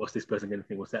what's this person going to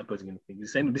think, what's that person going to think.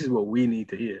 He's saying this is what we need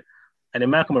to hear. And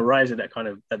then Malcolm arrives at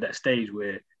that stage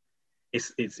where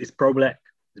it's pro-black,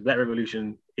 it's Black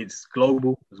Revolution, it's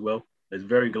global as well. It's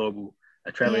very global.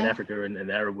 Traveling Africa and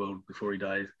the Arab world before he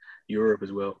dies, Europe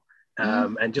as well.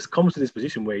 And just comes to this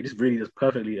position where he just really just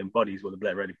perfectly embodies what the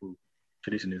Black radical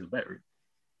tradition is about.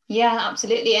 Yeah,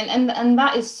 absolutely. And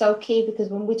that is so key, because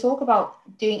when we talk about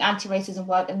doing anti-racism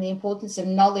work and the importance of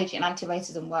knowledge in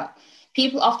anti-racism work,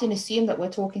 people often assume that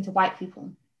we're talking to white people.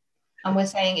 And we're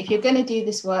saying, if you're going to do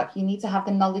this work, you need to have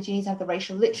the knowledge, you need to have the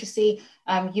racial literacy.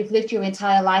 You've lived your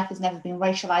entire life, has never been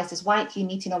racialized as white. You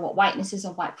need to know what whiteness is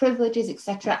and white privilege is,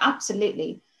 etc.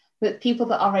 Absolutely. But people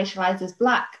that are racialized as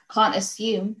black can't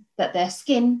assume that their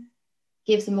skin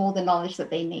gives them all the knowledge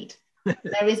that they need.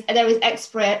 There is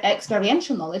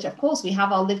experiential knowledge. Of course, we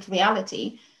have our lived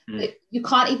reality. But you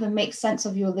can't even make sense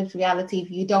of your lived reality if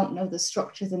you don't know the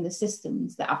structures and the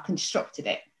systems that have constructed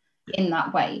it in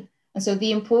that way. And so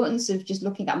the importance of just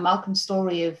looking at Malcolm's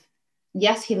story of,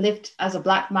 yes, he lived as a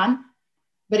black man,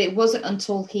 but it wasn't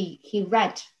until he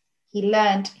read, he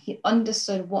learned, he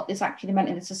understood what this actually meant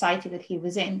in the society that he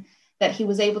was in, that he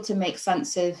was able to make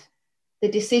sense of the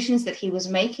decisions that he was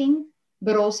making,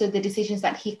 but also the decisions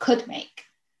that he could make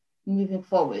moving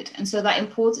forward. And so that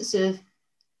importance of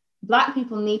Black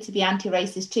people need to be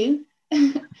anti-racist too,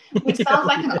 which sounds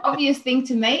like an obvious thing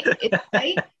to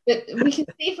say, but we can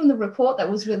see from the report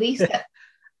that was released that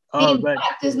Oh, Being but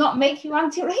black does not make you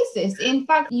anti-racist. In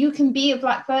fact, you can be a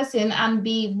black person and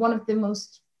be one of the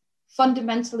most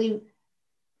fundamentally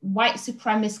white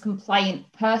supremacist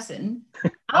compliant person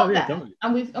out yeah, there.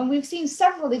 totally. And we've seen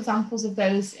several examples of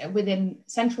those within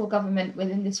central government,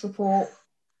 within this report.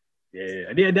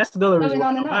 Yeah, that's another reason Going why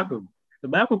on and on. Malcolm. The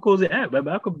Malcolm calls it out, but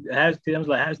Malcolm has terms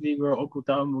like has Negro, Uncle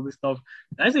Tom, all this stuff.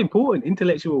 That's important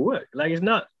intellectual work. Like it's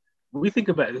not. When we think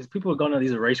about this, people are going on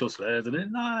these are racial slurs, and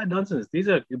then nah, nonsense. These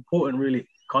are important, really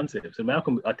concepts, and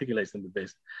Malcolm articulates them the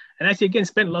best. And actually, again,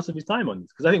 spent lots of his time on this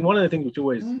because I think one of the things which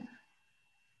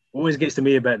always gets to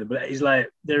me about the black is like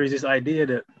there is this idea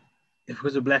that if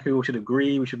because of black people should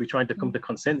agree, we should be trying to come to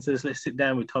consensus. Let's sit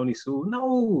down with Tony Sewell.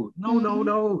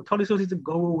 No. Tony Sewell needs to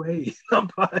go away. He's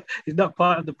not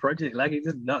part of the project. Like he's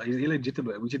just not. He's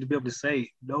illegitimate. We should be able to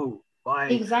say no. Why,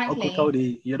 Exactly. Uncle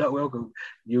Tony? You're not welcome.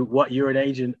 You're an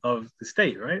agent of the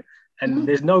state, right? And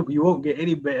you won't get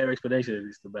any better explanation of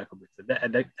this tobacco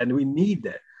bit. And we need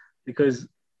that because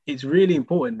it's really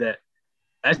important that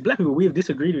as black people we have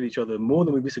disagreed with each other more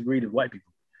than we've disagreed with white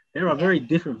people. There are very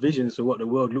different visions of what the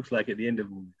world looks like at the end of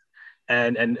all this.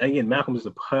 And again, Malcolm is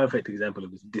a perfect example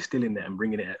of this, distilling that and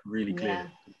bringing it out really clearly.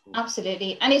 Yeah,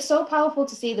 absolutely. And it's so powerful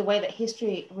to see the way that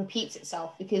history repeats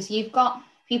itself because you've got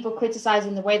people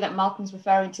criticizing the way that Malcolm's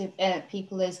referring to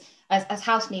people as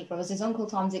house Negroes, as Uncle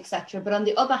Toms, etc. But on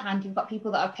the other hand, you've got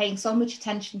people that are paying so much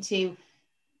attention to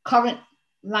current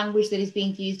language that is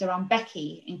being used around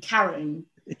Becky and Karen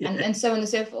and so on and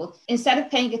so forth, instead of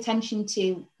paying attention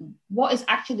to what is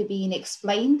actually being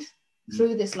explained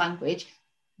through this language,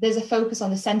 there's a focus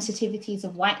on the sensitivities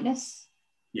of whiteness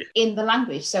in the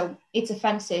language. So it's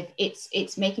offensive,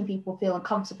 it's making people feel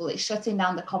uncomfortable, it's shutting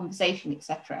down the conversation,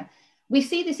 etc. We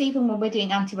see this even when we're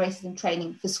doing anti-racism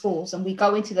training for schools, and we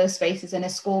go into those spaces and a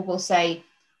school will say,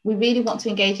 we really want to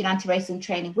engage in anti-racism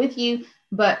training with you,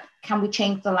 but can we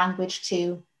change the language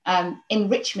to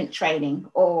enrichment training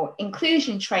or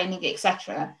inclusion training,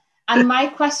 etc. And my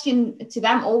question to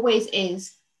them always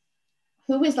is,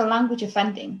 who is the language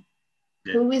offending?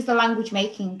 Who is the language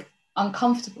making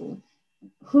uncomfortable?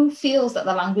 Who feels that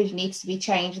the language needs to be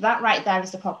changed? That right there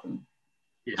is the problem.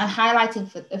 And highlighting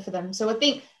for them. So I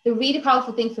think the really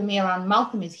powerful thing for me around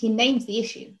Malcolm is he names the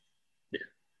issue.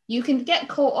 You can get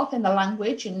caught up in the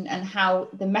language and how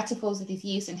the metaphors that he's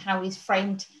used and how he's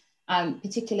framed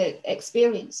particular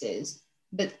experiences,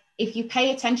 but if you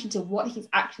pay attention to what he's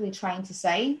actually trying to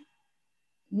say,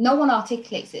 no one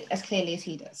articulates it as clearly as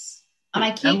he does. And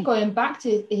I keep going back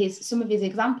to some of his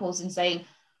examples and saying,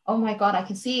 oh my God, I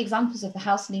can see examples of the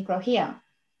house Negro here.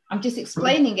 I'm just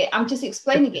explaining it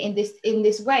in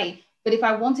this way. But if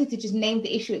I wanted to just name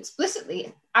the issue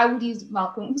explicitly, I would use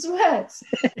Malcolm's words.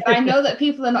 But I know that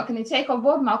people are not going to take on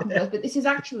board Malcolm's words, but this is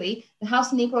actually the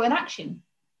house Negro in action.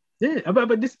 Yeah, but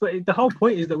the whole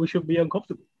point is that we should be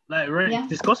uncomfortable. Like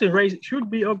discussing race should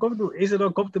be uncomfortable. It's an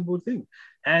uncomfortable thing,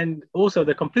 and also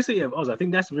the complicity of us. I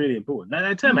think that's really important. Now,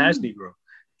 that term "house Negro"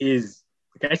 is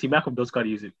actually Malcolm does kind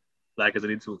of use it like as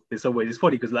an insult in some ways. It's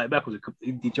funny because like Malcolm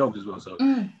he jokes as well. So,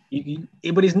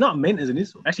 but it's not meant as an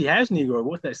insult. Actually, house Negro.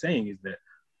 What that's saying is that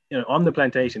on the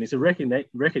plantation, it's a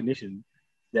recognition.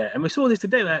 Yeah, and we saw this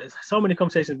today. Like, so many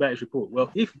conversations about this report.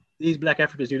 Well, if these Black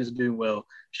African students are doing well,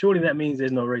 surely that means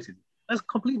there's no racism. That's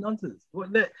complete nonsense.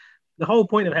 The whole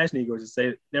point of Hash Negro is to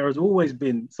say there has always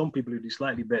been some people who do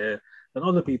slightly better than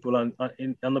other people on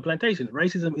the plantation.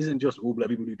 Racism isn't just all Black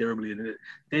people do terribly.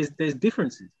 There's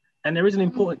differences, and there is an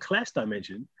important class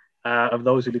dimension of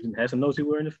those who live in the house and those who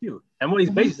were in the field. And what he's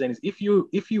basically saying is,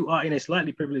 if you are in a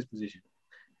slightly privileged position,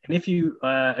 and if you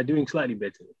are doing slightly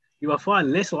better, you are far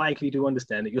less likely to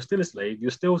understand that you're still a slave, you're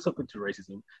still subject to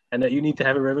racism, and that you need to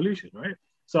have a revolution, right?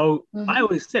 So I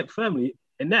always accept firmly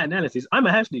in that analysis, I'm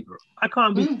a house Negro. I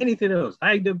can't be anything else.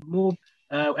 I have more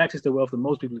access to wealth than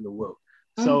most people in the world.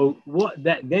 So what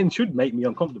that then should make me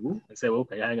uncomfortable and say, well,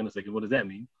 okay, hang on a second, what does that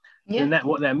mean? Yeah. And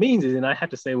what that means is, and I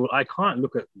have to say, well, I can't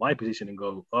look at my position and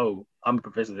go, oh, I'm a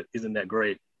professor that isn't that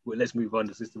great. Well, let's move on.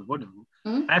 The system is wonderful.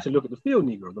 I have to look at the field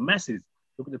Negro, the masses,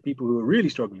 look at the people who are really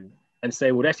struggling, and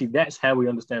say, well, actually, that's how we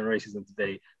understand racism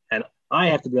today. And I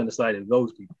have to be on the side of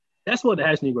those people. That's what the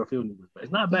House Negro Field Negro is. But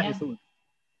it's not about insulting.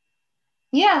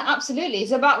 Yeah, absolutely.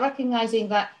 It's about recognizing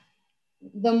that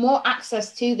the more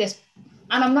access to this,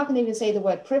 and I'm not going to even say the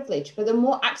word privilege, but the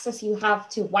more access you have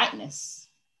to whiteness,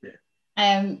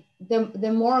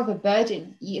 the more of a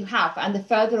burden you have, and the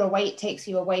further away it takes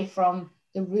you away from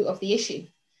the root of the issue.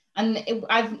 And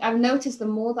I've noticed the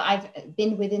more that I've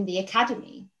been within the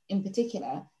academy in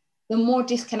particular, the more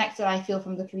disconnected I feel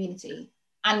from the community.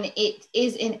 And it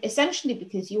is essentially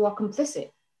because you are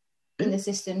complicit in the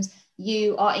systems,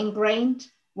 you are ingrained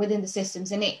within the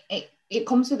systems, and it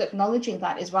comes with acknowledging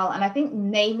that as well. And I think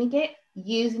naming it,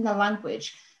 using the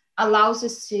language, allows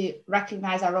us to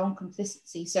recognize our own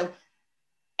complicity. So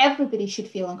everybody should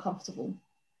feel uncomfortable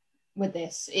with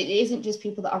this. It isn't just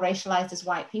people that are racialized as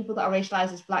white. People that are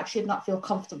racialized as Black should not feel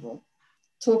comfortable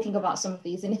talking about some of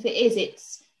these. And if it is,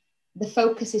 it's the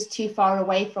focus is too far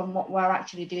away from what we're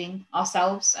actually doing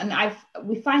ourselves. And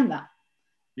we find that.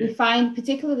 Yeah. We find,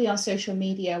 particularly on social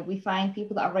media, we find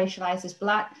people that are racialized as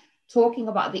Black talking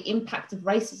about the impact of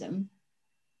racism,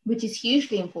 which is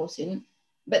hugely important.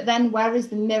 But then where is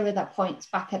the mirror that points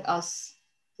back at us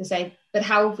to say, but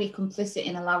how have we complicit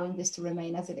in allowing this to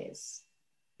remain as it is?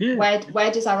 Yeah.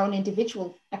 Where does our own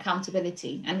individual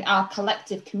accountability and our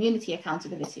collective community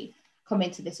accountability come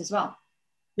into this as well?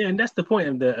 Yeah, and that's the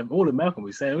point of all of Malcolm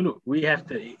was saying, look, we have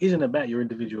to, it isn't about your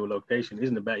individual location, it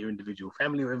isn't about your individual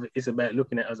family, it's about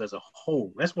looking at us as a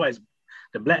whole. That's why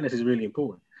the Blackness is really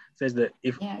important. It says that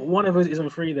if one of us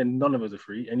isn't free, then none of us are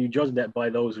free, and you judge that by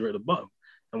those who are at the bottom.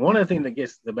 And one of the things that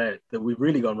gets the bad, that we've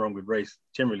really gone wrong with race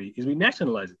generally, is we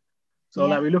nationalize it. So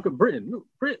like we look at Britain. Look,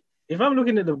 Britain, if I'm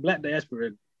looking at the Black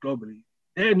diaspora globally,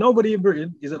 nobody in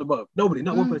Britain is at the bottom. Nobody,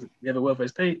 not one person. We have a welfare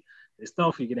state. There's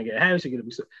stuff, you're going to get a house, you're going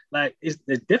to be... Like,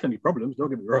 there's definitely problems, don't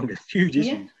get me wrong, there's huge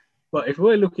issues. But if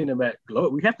we're looking about...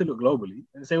 we have to look globally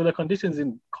and say, well, the conditions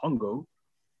in Congo,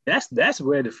 that's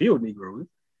where the field Negro is.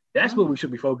 That's what we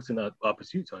should be focusing our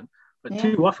pursuits on. But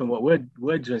too often what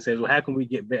we're doing says, well, how can we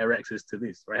get better access to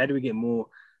this? Right? How do we get more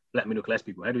Black middle class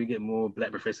people? How do we get more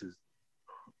Black professors?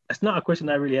 That's not a question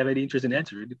I really have any interest in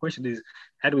answering. The question is,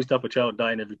 how do we stop a child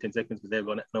dying every 10 seconds because they've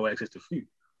got no access to food?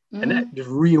 And that just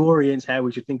reorients how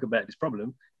we should think about this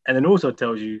problem. And then also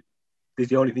tells you this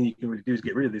the only thing you can really do is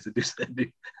get rid of this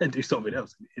and do something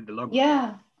else in the long run.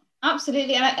 Yeah,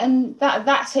 absolutely. And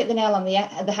that's hit the nail on the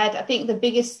head. I think the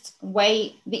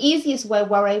easiest way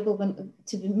we're able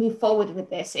to move forward with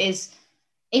this is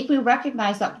if we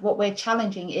recognize that what we're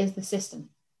challenging is the system.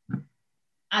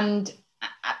 And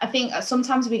I think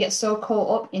sometimes we get so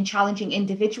caught up in challenging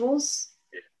individuals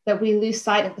that we lose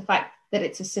sight of the fact that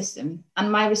it's a system.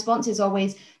 And my response is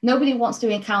always, nobody wants to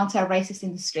encounter a racist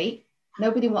in the street.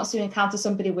 Nobody wants to encounter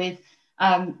somebody with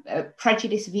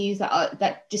prejudiced views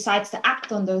that decides to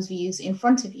act on those views in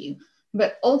front of you.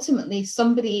 But ultimately,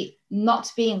 somebody not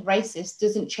being racist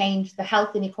doesn't change the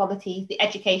health inequalities, the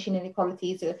education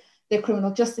inequalities, the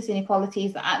criminal justice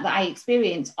inequalities that I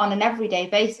experience on an everyday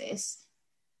basis.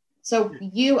 So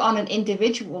you on an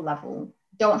individual level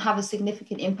don't have a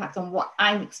significant impact on what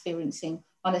I'm experiencing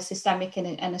on a systemic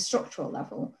and a structural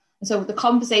level. And so the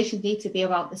conversations need to be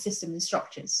about the system and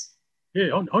structures. Yeah,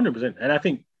 100%. And I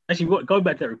think, actually, going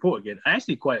back to that report again, I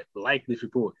actually quite like this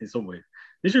report in some ways.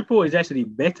 This report is actually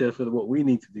better for what we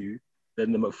need to do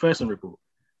than the McPherson report.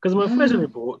 Because the McPherson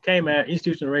report came out,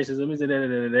 institutional racism,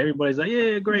 everybody's like,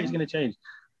 yeah, great, it's going to change.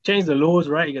 Change the laws,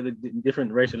 right? You got the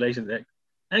different Racial Relations Act.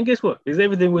 And guess what?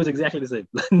 Everything was exactly the same.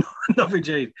 Nothing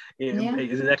changed.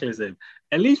 It's exactly the same.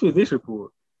 At least with this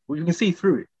report, you can see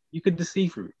through it. You can just see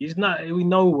through it. It's not. We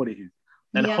know what it is,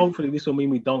 and hopefully this will mean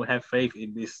we don't have faith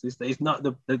in this. It's not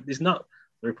the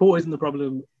report isn't the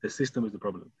problem. The system is the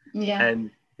problem. Yeah.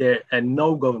 And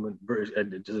no government British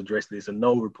just addressed this, and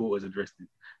no report has addressed it.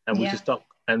 And we should stop.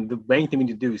 And the main thing we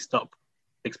need to do is stop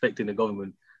expecting the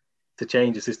government to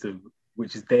change the system,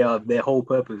 which is their whole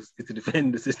purpose is to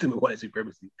defend the system of white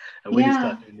supremacy, and we need to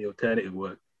start doing the alternative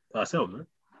work ourselves, right?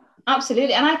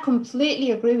 Absolutely. And I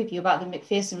completely agree with you about the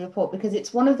McPherson report, because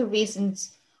it's one of the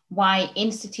reasons why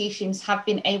institutions have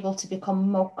been able to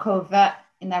become more covert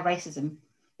in their racism,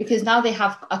 because now they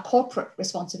have a corporate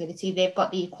responsibility. They've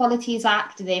got the Equalities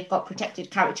Act, they've got protected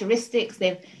characteristics,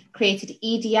 they've created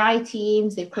EDI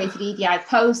teams, they've created EDI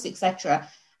posts, etc.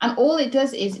 And all it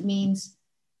does is it means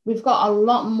we've got a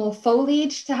lot more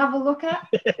foliage to have a look at.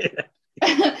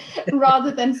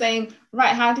 Rather than saying,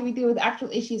 right, how do we deal with the actual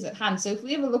issues at hand? So if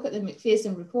we have a look at the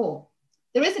McPherson report,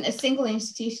 there isn't a single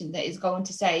institution that is going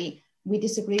to say, we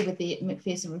disagree with the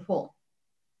McPherson report.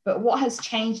 But what has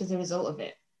changed as a result of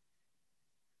it?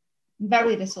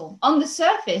 Very little. On the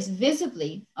surface,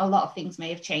 visibly, a lot of things may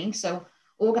have changed. So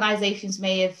organizations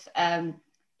may have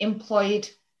employed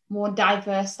more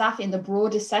diverse staff in the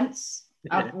broadest sense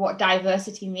of what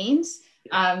diversity means.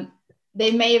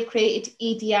 They may have created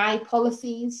EDI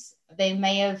policies. They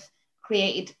may have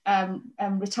created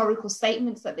rhetorical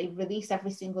statements that they release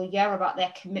every single year about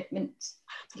their commitment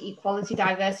to equality,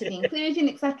 diversity, inclusion,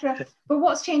 etc. But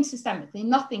what's changed systemically?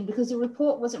 Nothing, because the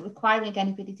report wasn't requiring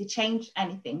anybody to change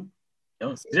anything.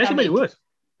 No, it's actually made it worse.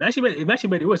 It actually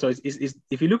made it worse. So it's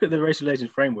if you look at the racial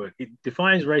relations framework, it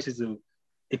defines racism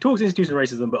it talks institutional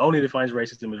racism, but only defines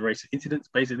racism as racist incidents,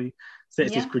 basically. So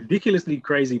it's this ridiculously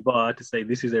crazy bar to say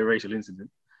this is a racial incident.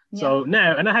 Yeah. So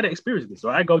now, and I had experience with this. So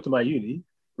I go to my uni,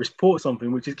 report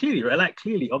something which is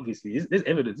clearly, obviously, there's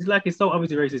evidence. It's so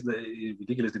obviously racist that it's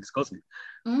ridiculous to discuss it.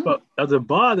 Mm. But as a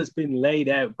bar that's been laid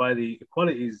out by the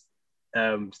equalities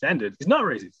standard, it's not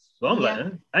racist. So I'm like,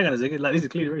 hang on a second, like this is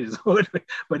clearly racist.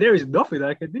 But there is nothing that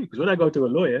I can do, because when I go to a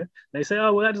lawyer, they say,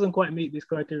 oh, well, that doesn't quite meet this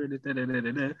criteria,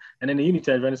 and then the uni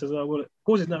turns around and says, oh, well, of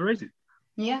course it's not racist.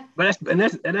 Yeah. But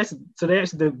that's so they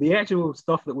actually the actual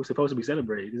stuff that was supposed to be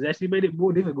celebrated has actually made it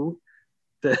more difficult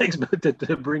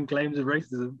to bring claims of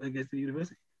racism against the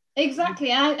university. Exactly,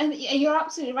 and you're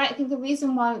absolutely right. I think the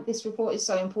reason why this report is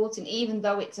so important, even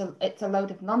though it's a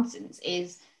load of nonsense,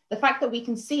 is the fact that we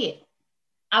can see it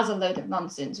as a load of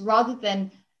nonsense rather than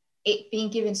it being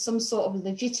given some sort of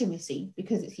legitimacy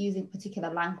because it's using particular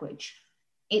language.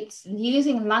 It's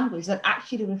using language that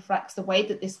actually reflects the way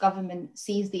that this government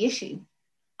sees the issue.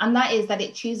 And that is that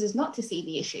it chooses not to see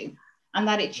the issue, and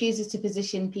that it chooses to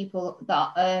position people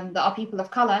that are people of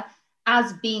color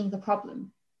as being the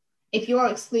problem. If you are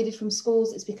excluded from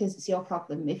schools, it's because it's your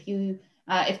problem. If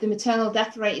the maternal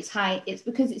death rate is high, it's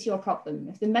because it's your problem.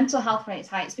 If the mental health rate is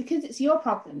high, it's because it's your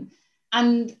problem.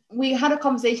 And we had a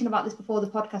conversation about this before the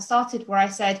podcast started, where I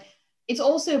said, it's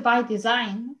also by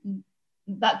design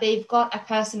that they've got a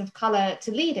person of color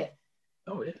to lead it.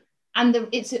 Oh, yeah. And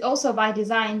it's also by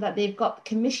design that they've got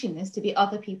commissioners to be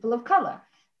other people of color.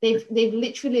 They've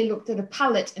literally looked at a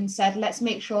palette and said, let's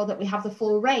make sure that we have the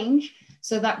full range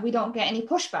so that we don't get any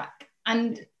pushback.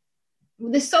 And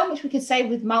there's so much we could say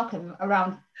with Malcolm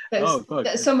around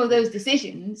some of those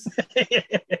decisions.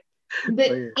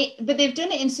 But they've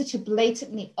done it in such a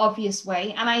blatantly obvious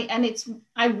way, and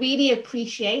I really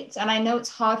appreciate, and I know it's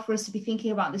hard for us to be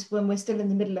thinking about this when we're still in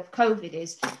the middle of COVID,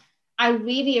 is I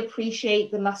really appreciate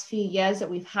the last few years that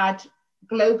we've had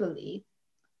globally,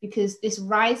 because this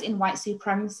rise in white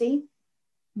supremacy,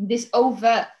 this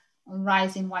overt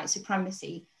rise in white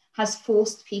supremacy, has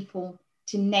forced people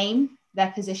to name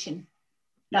their position,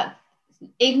 that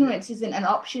ignorance isn't an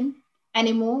option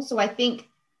anymore. So I think,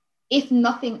 if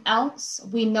nothing else,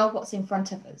 we know what's in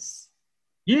front of us.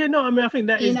 Yeah, no, I mean, I think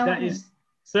that is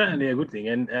certainly a good thing.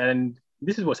 And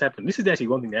this is what's happened. This is actually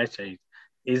one thing that has changed,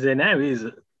 is there now is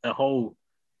a whole,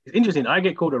 it's interesting, I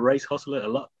get called a race hustler a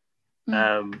lot.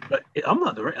 But I'm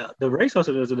not the race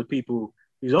hustlers are the people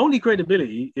whose only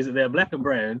credibility is that they're black and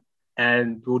brown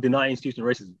and will deny institutional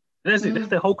racism. That's it. That's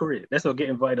their whole career. That's they'll get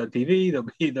invited on TV.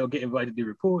 They'll get invited to do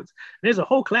reports. There's a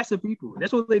whole class of people.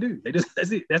 That's what they do.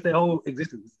 That's it. That's their whole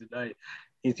existence, deny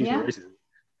institutional racism.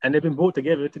 And they've been brought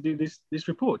together to do this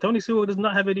report. Tony Sewell does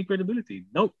not have any credibility.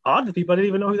 No, half the people I didn't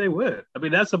even know who they were. I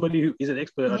mean, that's somebody who is an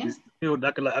expert on this field.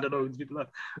 I don't know who these people are.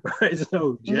 Right? It's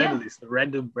no journalists,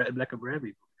 random black and brown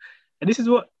people. And this is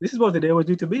what they always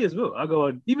do to me as well. I go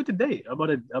on, even today, I'm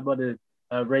on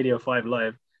a Radio 5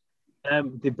 Live,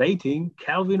 debating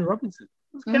Calvin Robinson.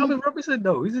 Who's Calvin Robinson?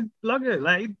 No, he's a blogger.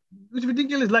 Like, it's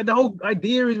ridiculous. Like, the whole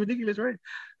idea is ridiculous, right?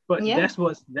 But that's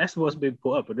what's been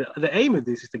put up. But the aim of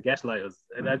this is to gaslight us,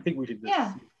 and I think we should.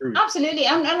 Absolutely.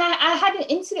 And I had an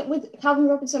incident with Calvin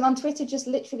Robinson on Twitter just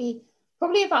literally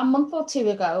probably about a month or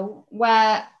two ago,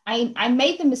 where I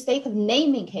made the mistake of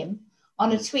naming him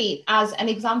on a tweet as an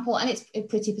example, and it's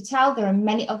Priti Patel. There are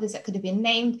many others that could have been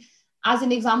named as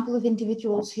an example of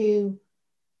individuals who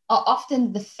are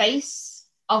often the face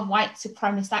of white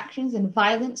supremacist actions and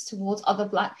violence towards other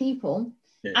Black people.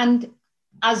 Yeah. And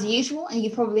as usual, and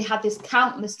you've probably had this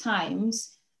countless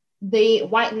times, the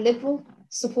white liberal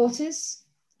supporters,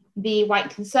 the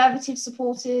white conservative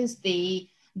supporters, the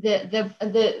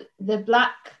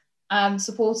Black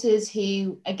supporters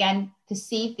who, again,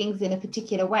 perceive things in a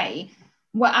particular way,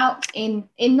 were out in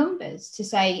numbers to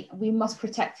say, we must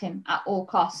protect him at all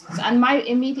costs. And my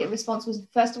immediate response was,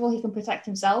 first of all, he can protect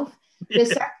himself.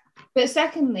 But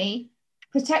secondly,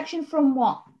 protection from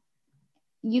what?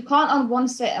 You can't on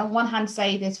one hand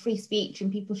say there's free speech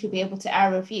and people should be able to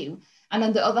air a view, and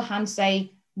on the other hand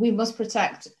say we must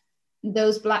protect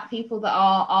those Black people that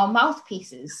are our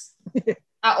mouthpieces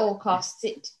at all costs.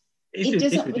 It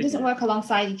doesn't work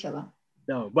alongside each other.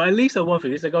 No, but at least on one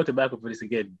thing, let's go to back up for this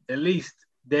again. At least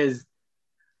there's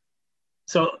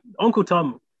Uncle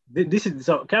Tom.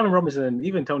 Calvin Robinson and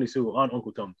even Tony Sewell aren't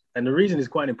Uncle Tom, and the reason is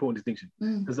quite an important distinction,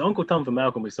 because Uncle Tom for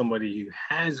Malcolm is somebody who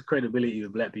has credibility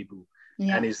with Black people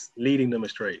and is leading them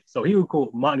astray. So he would call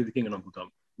Martin Luther King an Uncle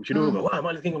Tom. We should all go, wow,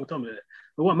 Martin Luther King, Uncle Tom.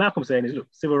 But what Malcolm's saying is, look,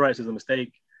 civil rights is a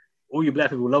mistake. All you Black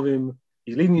people love him.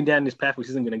 He's leading you down this path which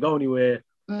isn't going to go anywhere,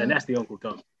 and that's the Uncle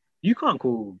Tom. You can't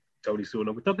call Tony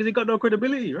Sewell because he got no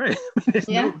credibility, right? I mean,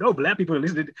 there's no black people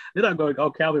listening. They're not going,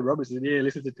 oh, Calvin Robinson, yeah,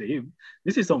 listen to him.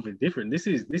 This is something different. This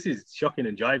is shocking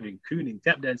and jiving, cooning,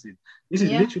 tap dancing. This is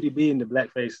literally being the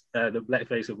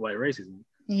blackface of white racism.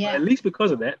 Yeah. But at least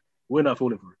because of that, we're not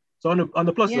falling for it. So on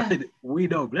the plus side, we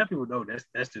know black people know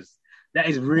that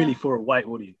is really for a white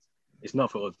audience. It's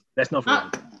not for us. That's not for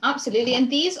us. Absolutely. And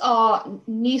these are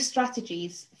new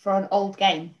strategies for an old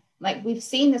game. Like we've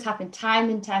seen this happen time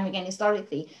and time again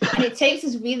historically. And it takes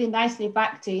us really nicely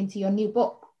back into your new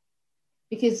book,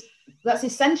 because that's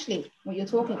essentially what you're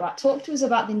talking about. Talk to us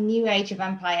about the new age of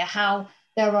empire, how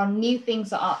there are new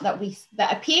things that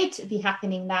appear to be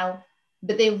happening now,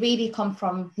 but they really come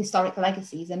from historic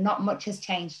legacies and not much has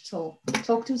changed at all.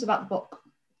 Talk to us about the book.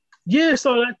 Yeah,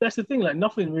 so that's the thing. Like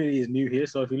nothing really is new here.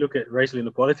 So if you look at racial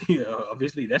inequality,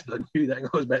 obviously that's not new. That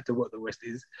goes back to what the West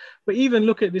is. But even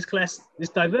look at this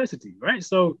diversity, right?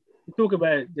 So we talk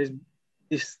about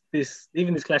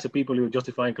this class of people who are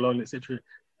justifying colonial, etc.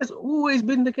 That's always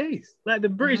been the case. Like the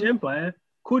British Empire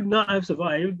could not have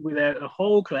survived without a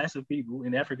whole class of people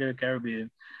in Africa,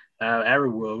 Caribbean,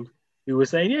 Arab world who were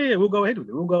saying, yeah, we'll go ahead with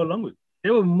it. We'll go along with it.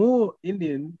 There were more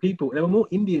Indian people. There were more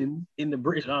Indians in the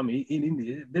British Army in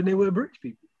India than there were British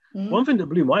people. One thing that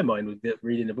blew my mind with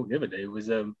reading the book the other day was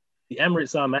the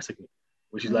Amritsar massacre,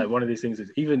 which is like one of these things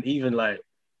that even like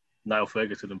Niall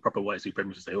Ferguson and proper white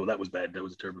supremacists say, "Oh, that was bad. That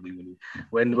was a terrible thing."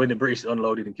 When the British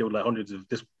unloaded and killed like hundreds of,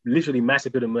 just literally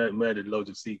massacred and murdered loads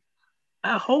of Sikhs,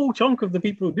 a whole chunk of the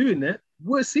people doing that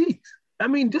were Sikhs. I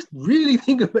mean, just really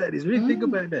think about this. Really think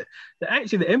about that.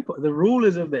 Actually, the empire, the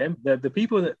rulers of the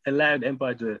people that allowed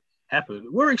empire to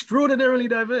happen were extraordinarily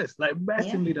diverse, like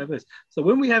massively diverse. So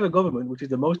when we have a government, which is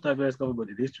the most diverse government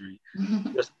in history,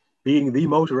 just being the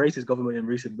most racist government in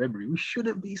recent memory, we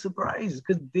shouldn't be surprised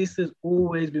because this has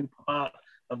always been part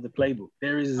of the playbook.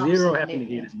 There is zero happening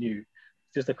here that's new.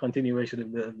 It's just a continuation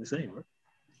of the same, right?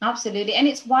 Absolutely. And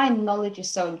it's why knowledge is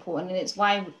so important. And it's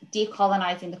why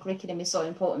decolonizing the curriculum is so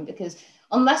important, because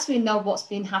unless we know what's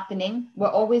been happening, we're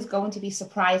always going to be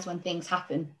surprised when things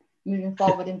happen moving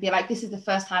forward and be like, this is the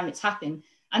first time it's happened.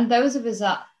 And those of us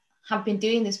that have been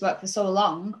doing this work for so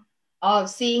long are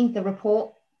seeing the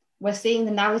report. We're seeing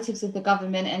the narratives of the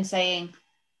government and saying,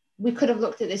 we could have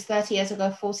looked at this 30 years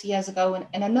ago, 40 years ago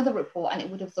in another report, and it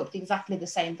would have looked exactly the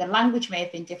same. The language may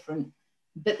have been different,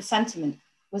 but the sentiment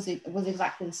was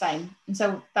exactly the same. And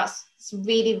so that's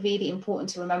really, really important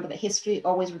to remember that history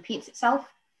always repeats itself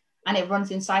and it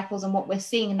runs in cycles. And what we're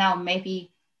seeing now may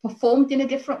be performed in a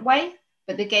different way,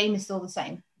 but the game is still the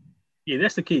same. Yeah,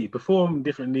 that's the key. Perform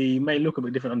differently, may look a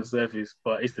bit different on the surface,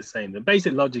 but it's the same. The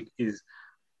basic logic is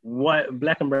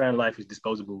black and brown life is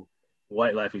disposable,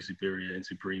 white life is superior and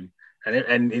supreme.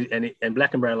 And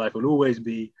black and brown life will always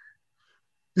be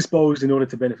disposed in order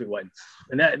to benefit whites,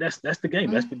 and that's the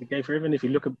game. That's been the game forever. And if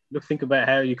you think about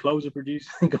how your clothes are produced,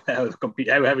 think about how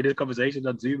we're having this conversation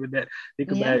on Zoom and that.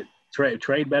 Think about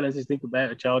trade balances. Think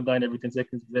about a child dying every 10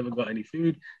 seconds who's never got any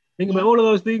food. Think about all of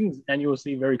those things, and you'll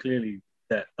see very clearly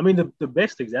that. I mean, the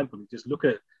best example is just look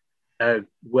at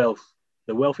wealth,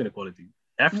 the wealth inequality.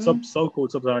 So-called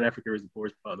sub-Saharan Africa is the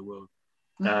poorest part of the world.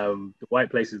 The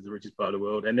white place is the richest part of the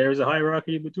world, and there is a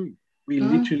hierarchy in between. We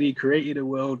literally created a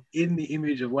world in the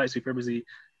image of white supremacy.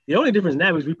 The only difference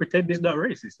now is we pretend it's not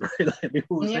racist, right? Like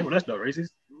people will say, well, that's not racist.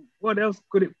 What else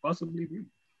could it possibly be?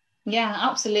 Yeah,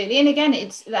 absolutely. And again,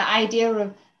 it's the idea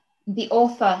of the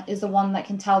author is the one that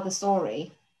can tell the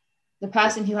story. The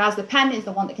person who has the pen is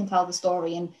the one that can tell the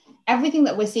story. And everything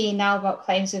that we're seeing now about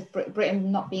claims of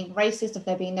Britain not being racist, of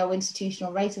there being no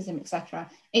institutional racism, etc.,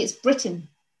 it's Britain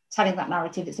telling that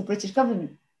narrative. It's the British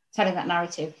government telling that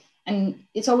narrative. And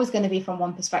it's always going to be from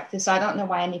one perspective. So I don't know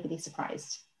why anybody's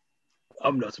surprised.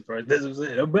 I'm not surprised.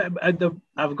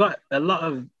 I've got a lot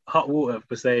of hot water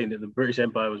for saying that the British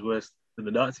Empire was worse than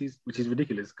the Nazis, which is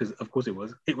ridiculous because, of course, it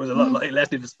was. It was a lot. It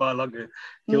lasted for far longer,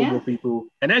 killed more people,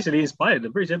 and actually inspired the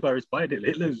British Empire. Inspired it.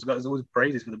 Hitler's got all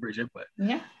praises for the British Empire.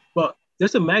 Yeah. But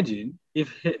just imagine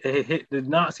if the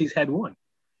Nazis had won.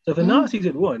 So if the Nazis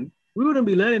had won, we wouldn't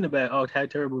be learning about how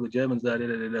terrible the Germans are.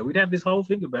 We'd have this whole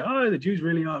thing about the Jews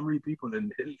really aren't real people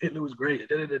and Hitler was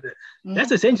great.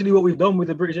 That's essentially what we've done with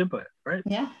the British Empire, right?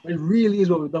 Yeah, it really is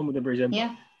what we've done with the British Empire.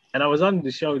 Yeah. And I was on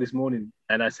the show this morning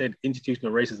and I said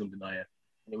institutional racism denier.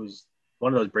 And it was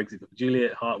one of those Brexit.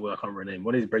 Juliet Hartwell, I can't remember her name.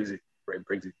 One of these Brexit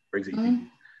people.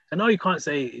 So no, you can't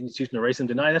say institutional racism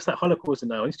denier. That's like Holocaust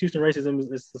denial. Institutional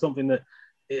racism is something that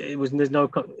there's no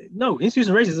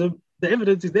institutional racism. The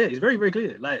evidence is there. It's very, very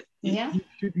clear. Like,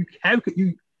 how could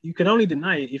you can only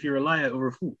deny it if you're a liar or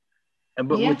a fool.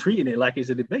 But we're treating it like it's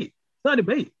a debate. It's not a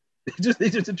debate. It's just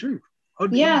the truth. How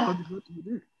do you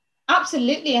do?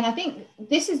 Absolutely. And I think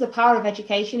this is the power of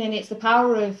education, and it's the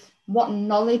power of what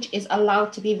knowledge is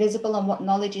allowed to be visible and what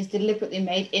knowledge is deliberately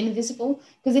made invisible.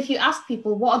 Because if you ask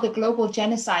people, what are the global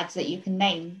genocides that you can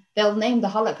name, they'll name the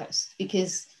Holocaust,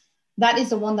 because that is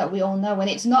the one that we all know. And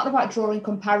it's not about drawing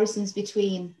comparisons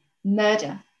between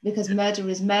murder, because murder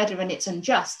is murder and it's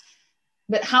unjust.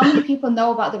 But how many people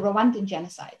know about the Rwandan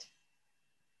genocide?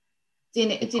 Do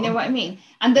you know what I mean?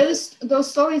 And those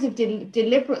stories have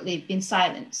deliberately been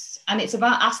silenced. And it's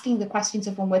about asking the questions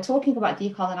of, when we're talking about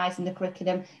decolonizing the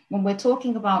curriculum, when we're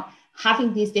talking about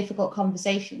having these difficult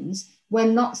conversations,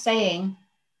 we're not saying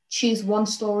choose one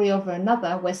story over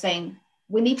another. We're saying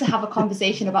we need to have a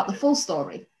conversation about the full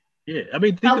story. Yeah, I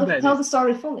mean, tell the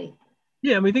story fully.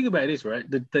 Yeah, I mean, think about this, right?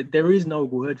 There is no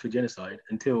word for genocide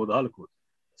until the Holocaust.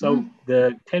 So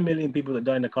the 10 million people that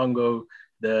died in the Congo,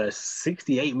 the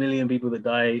 68 million people that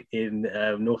die in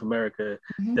North America,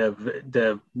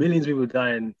 the millions of people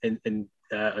dying in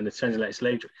the transatlantic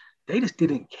slave trade, they just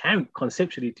didn't count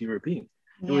conceptually to Europeans.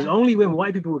 It was only when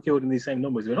white people were killed in these same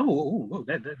numbers,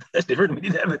 that's different. We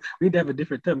need to have a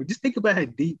different term. Just think about how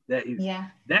deep that is. Yeah.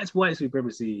 That's white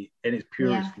supremacy in its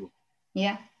purest form.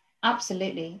 Yeah,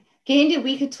 absolutely. Kehinde,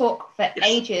 we could talk for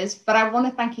ages, but I want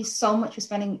to thank you so much for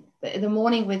spending the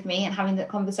morning with me and having that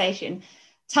conversation.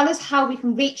 Tell us how we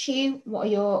can reach you. What are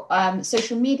your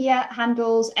social media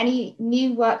handles? Any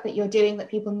new work that you're doing that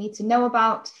people need to know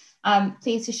about?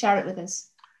 Please to share it with us.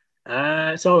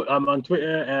 So I'm on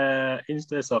Twitter,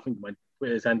 Insta. So I think my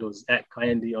Twitter's handle is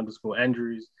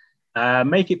 @Kehinde_Andrews.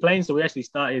 Make it plain. So we actually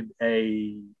started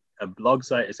a blog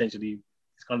site, essentially.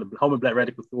 It's kind of the home of Black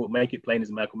radical thought. Make it plain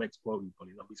is a Malcolm X quote. You'll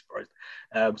probably not be surprised.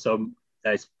 So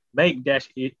it's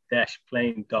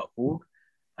make-it-plain.org.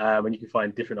 And you can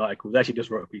find different articles. I actually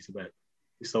just wrote a piece about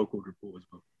the so-called report as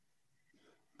well.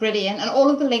 Brilliant. And all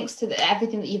of the links to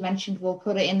everything that you mentioned, we'll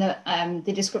put it in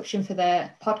the description for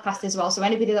the podcast as well. So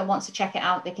anybody that wants to check it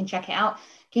out, they can check it out.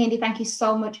 Kehinde, thank you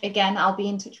so much again. I'll be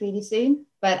in touch really soon,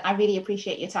 but I really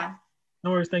appreciate your time.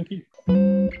 No worries. Thank you.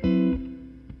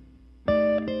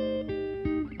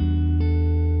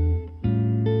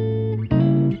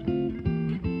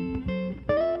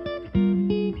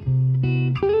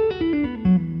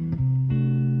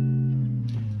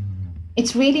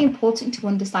 It's really important to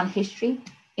understand history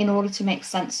in order to make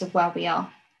sense of where we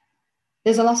are.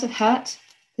 There's a lot of hurt,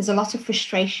 there's a lot of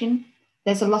frustration,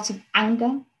 there's a lot of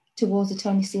anger towards the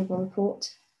Tony Sewell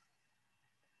report.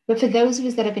 But for those of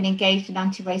us that have been engaged in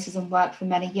anti-racism work for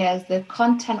many years, the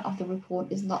content of the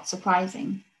report is not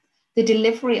surprising. The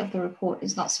delivery of the report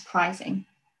is not surprising.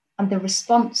 And the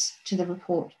response to the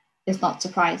report is not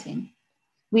surprising.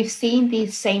 We've seen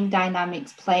these same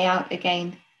dynamics play out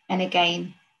again and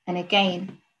again and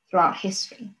again throughout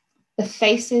history. The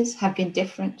faces have been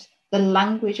different, the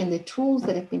language and the tools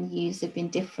that have been used have been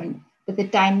different, but the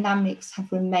dynamics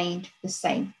have remained the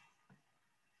same.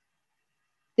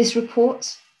 This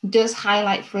report does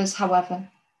highlight for us, however,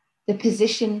 the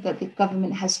position that the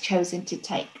government has chosen to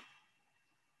take.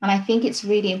 And I think it's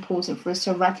really important for us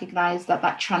to recognize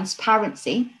that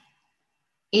transparency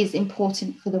is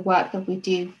important for the work that we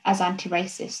do as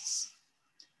anti-racists.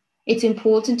 It's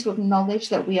important to acknowledge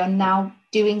that we are now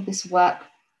doing this work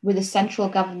with a central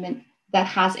government that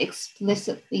has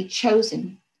explicitly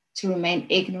chosen to remain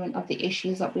ignorant of the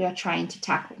issues that we are trying to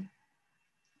tackle.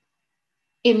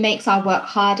 It makes our work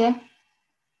harder,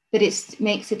 but it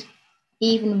makes it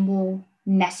even more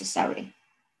necessary.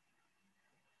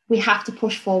 We have to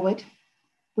push forward.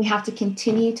 We have to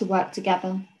continue to work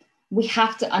together. We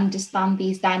have to understand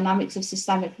these dynamics of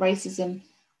systemic racism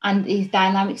and these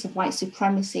dynamics of white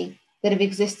supremacy that have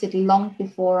existed long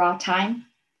before our time,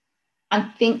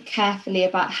 and think carefully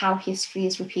about how history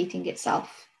is repeating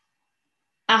itself.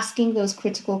 Asking those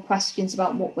critical questions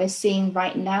about what we're seeing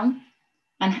right now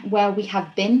and where we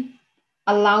have been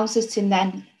allows us to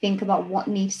then think about what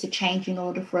needs to change in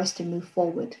order for us to move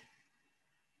forward.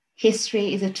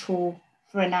 History is a tool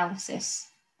for analysis.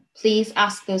 Please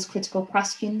ask those critical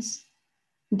questions.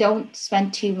 Don't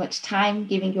spend too much time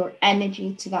giving your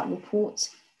energy to that report,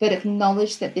 but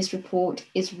acknowledge that this report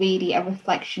is really a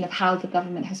reflection of how the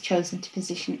government has chosen to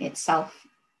position itself.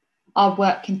 Our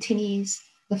work continues,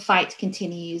 the fight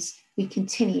continues, we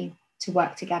continue to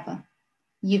work together.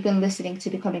 You've been listening to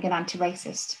Becoming an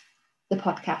Anti-Racist, the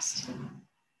podcast.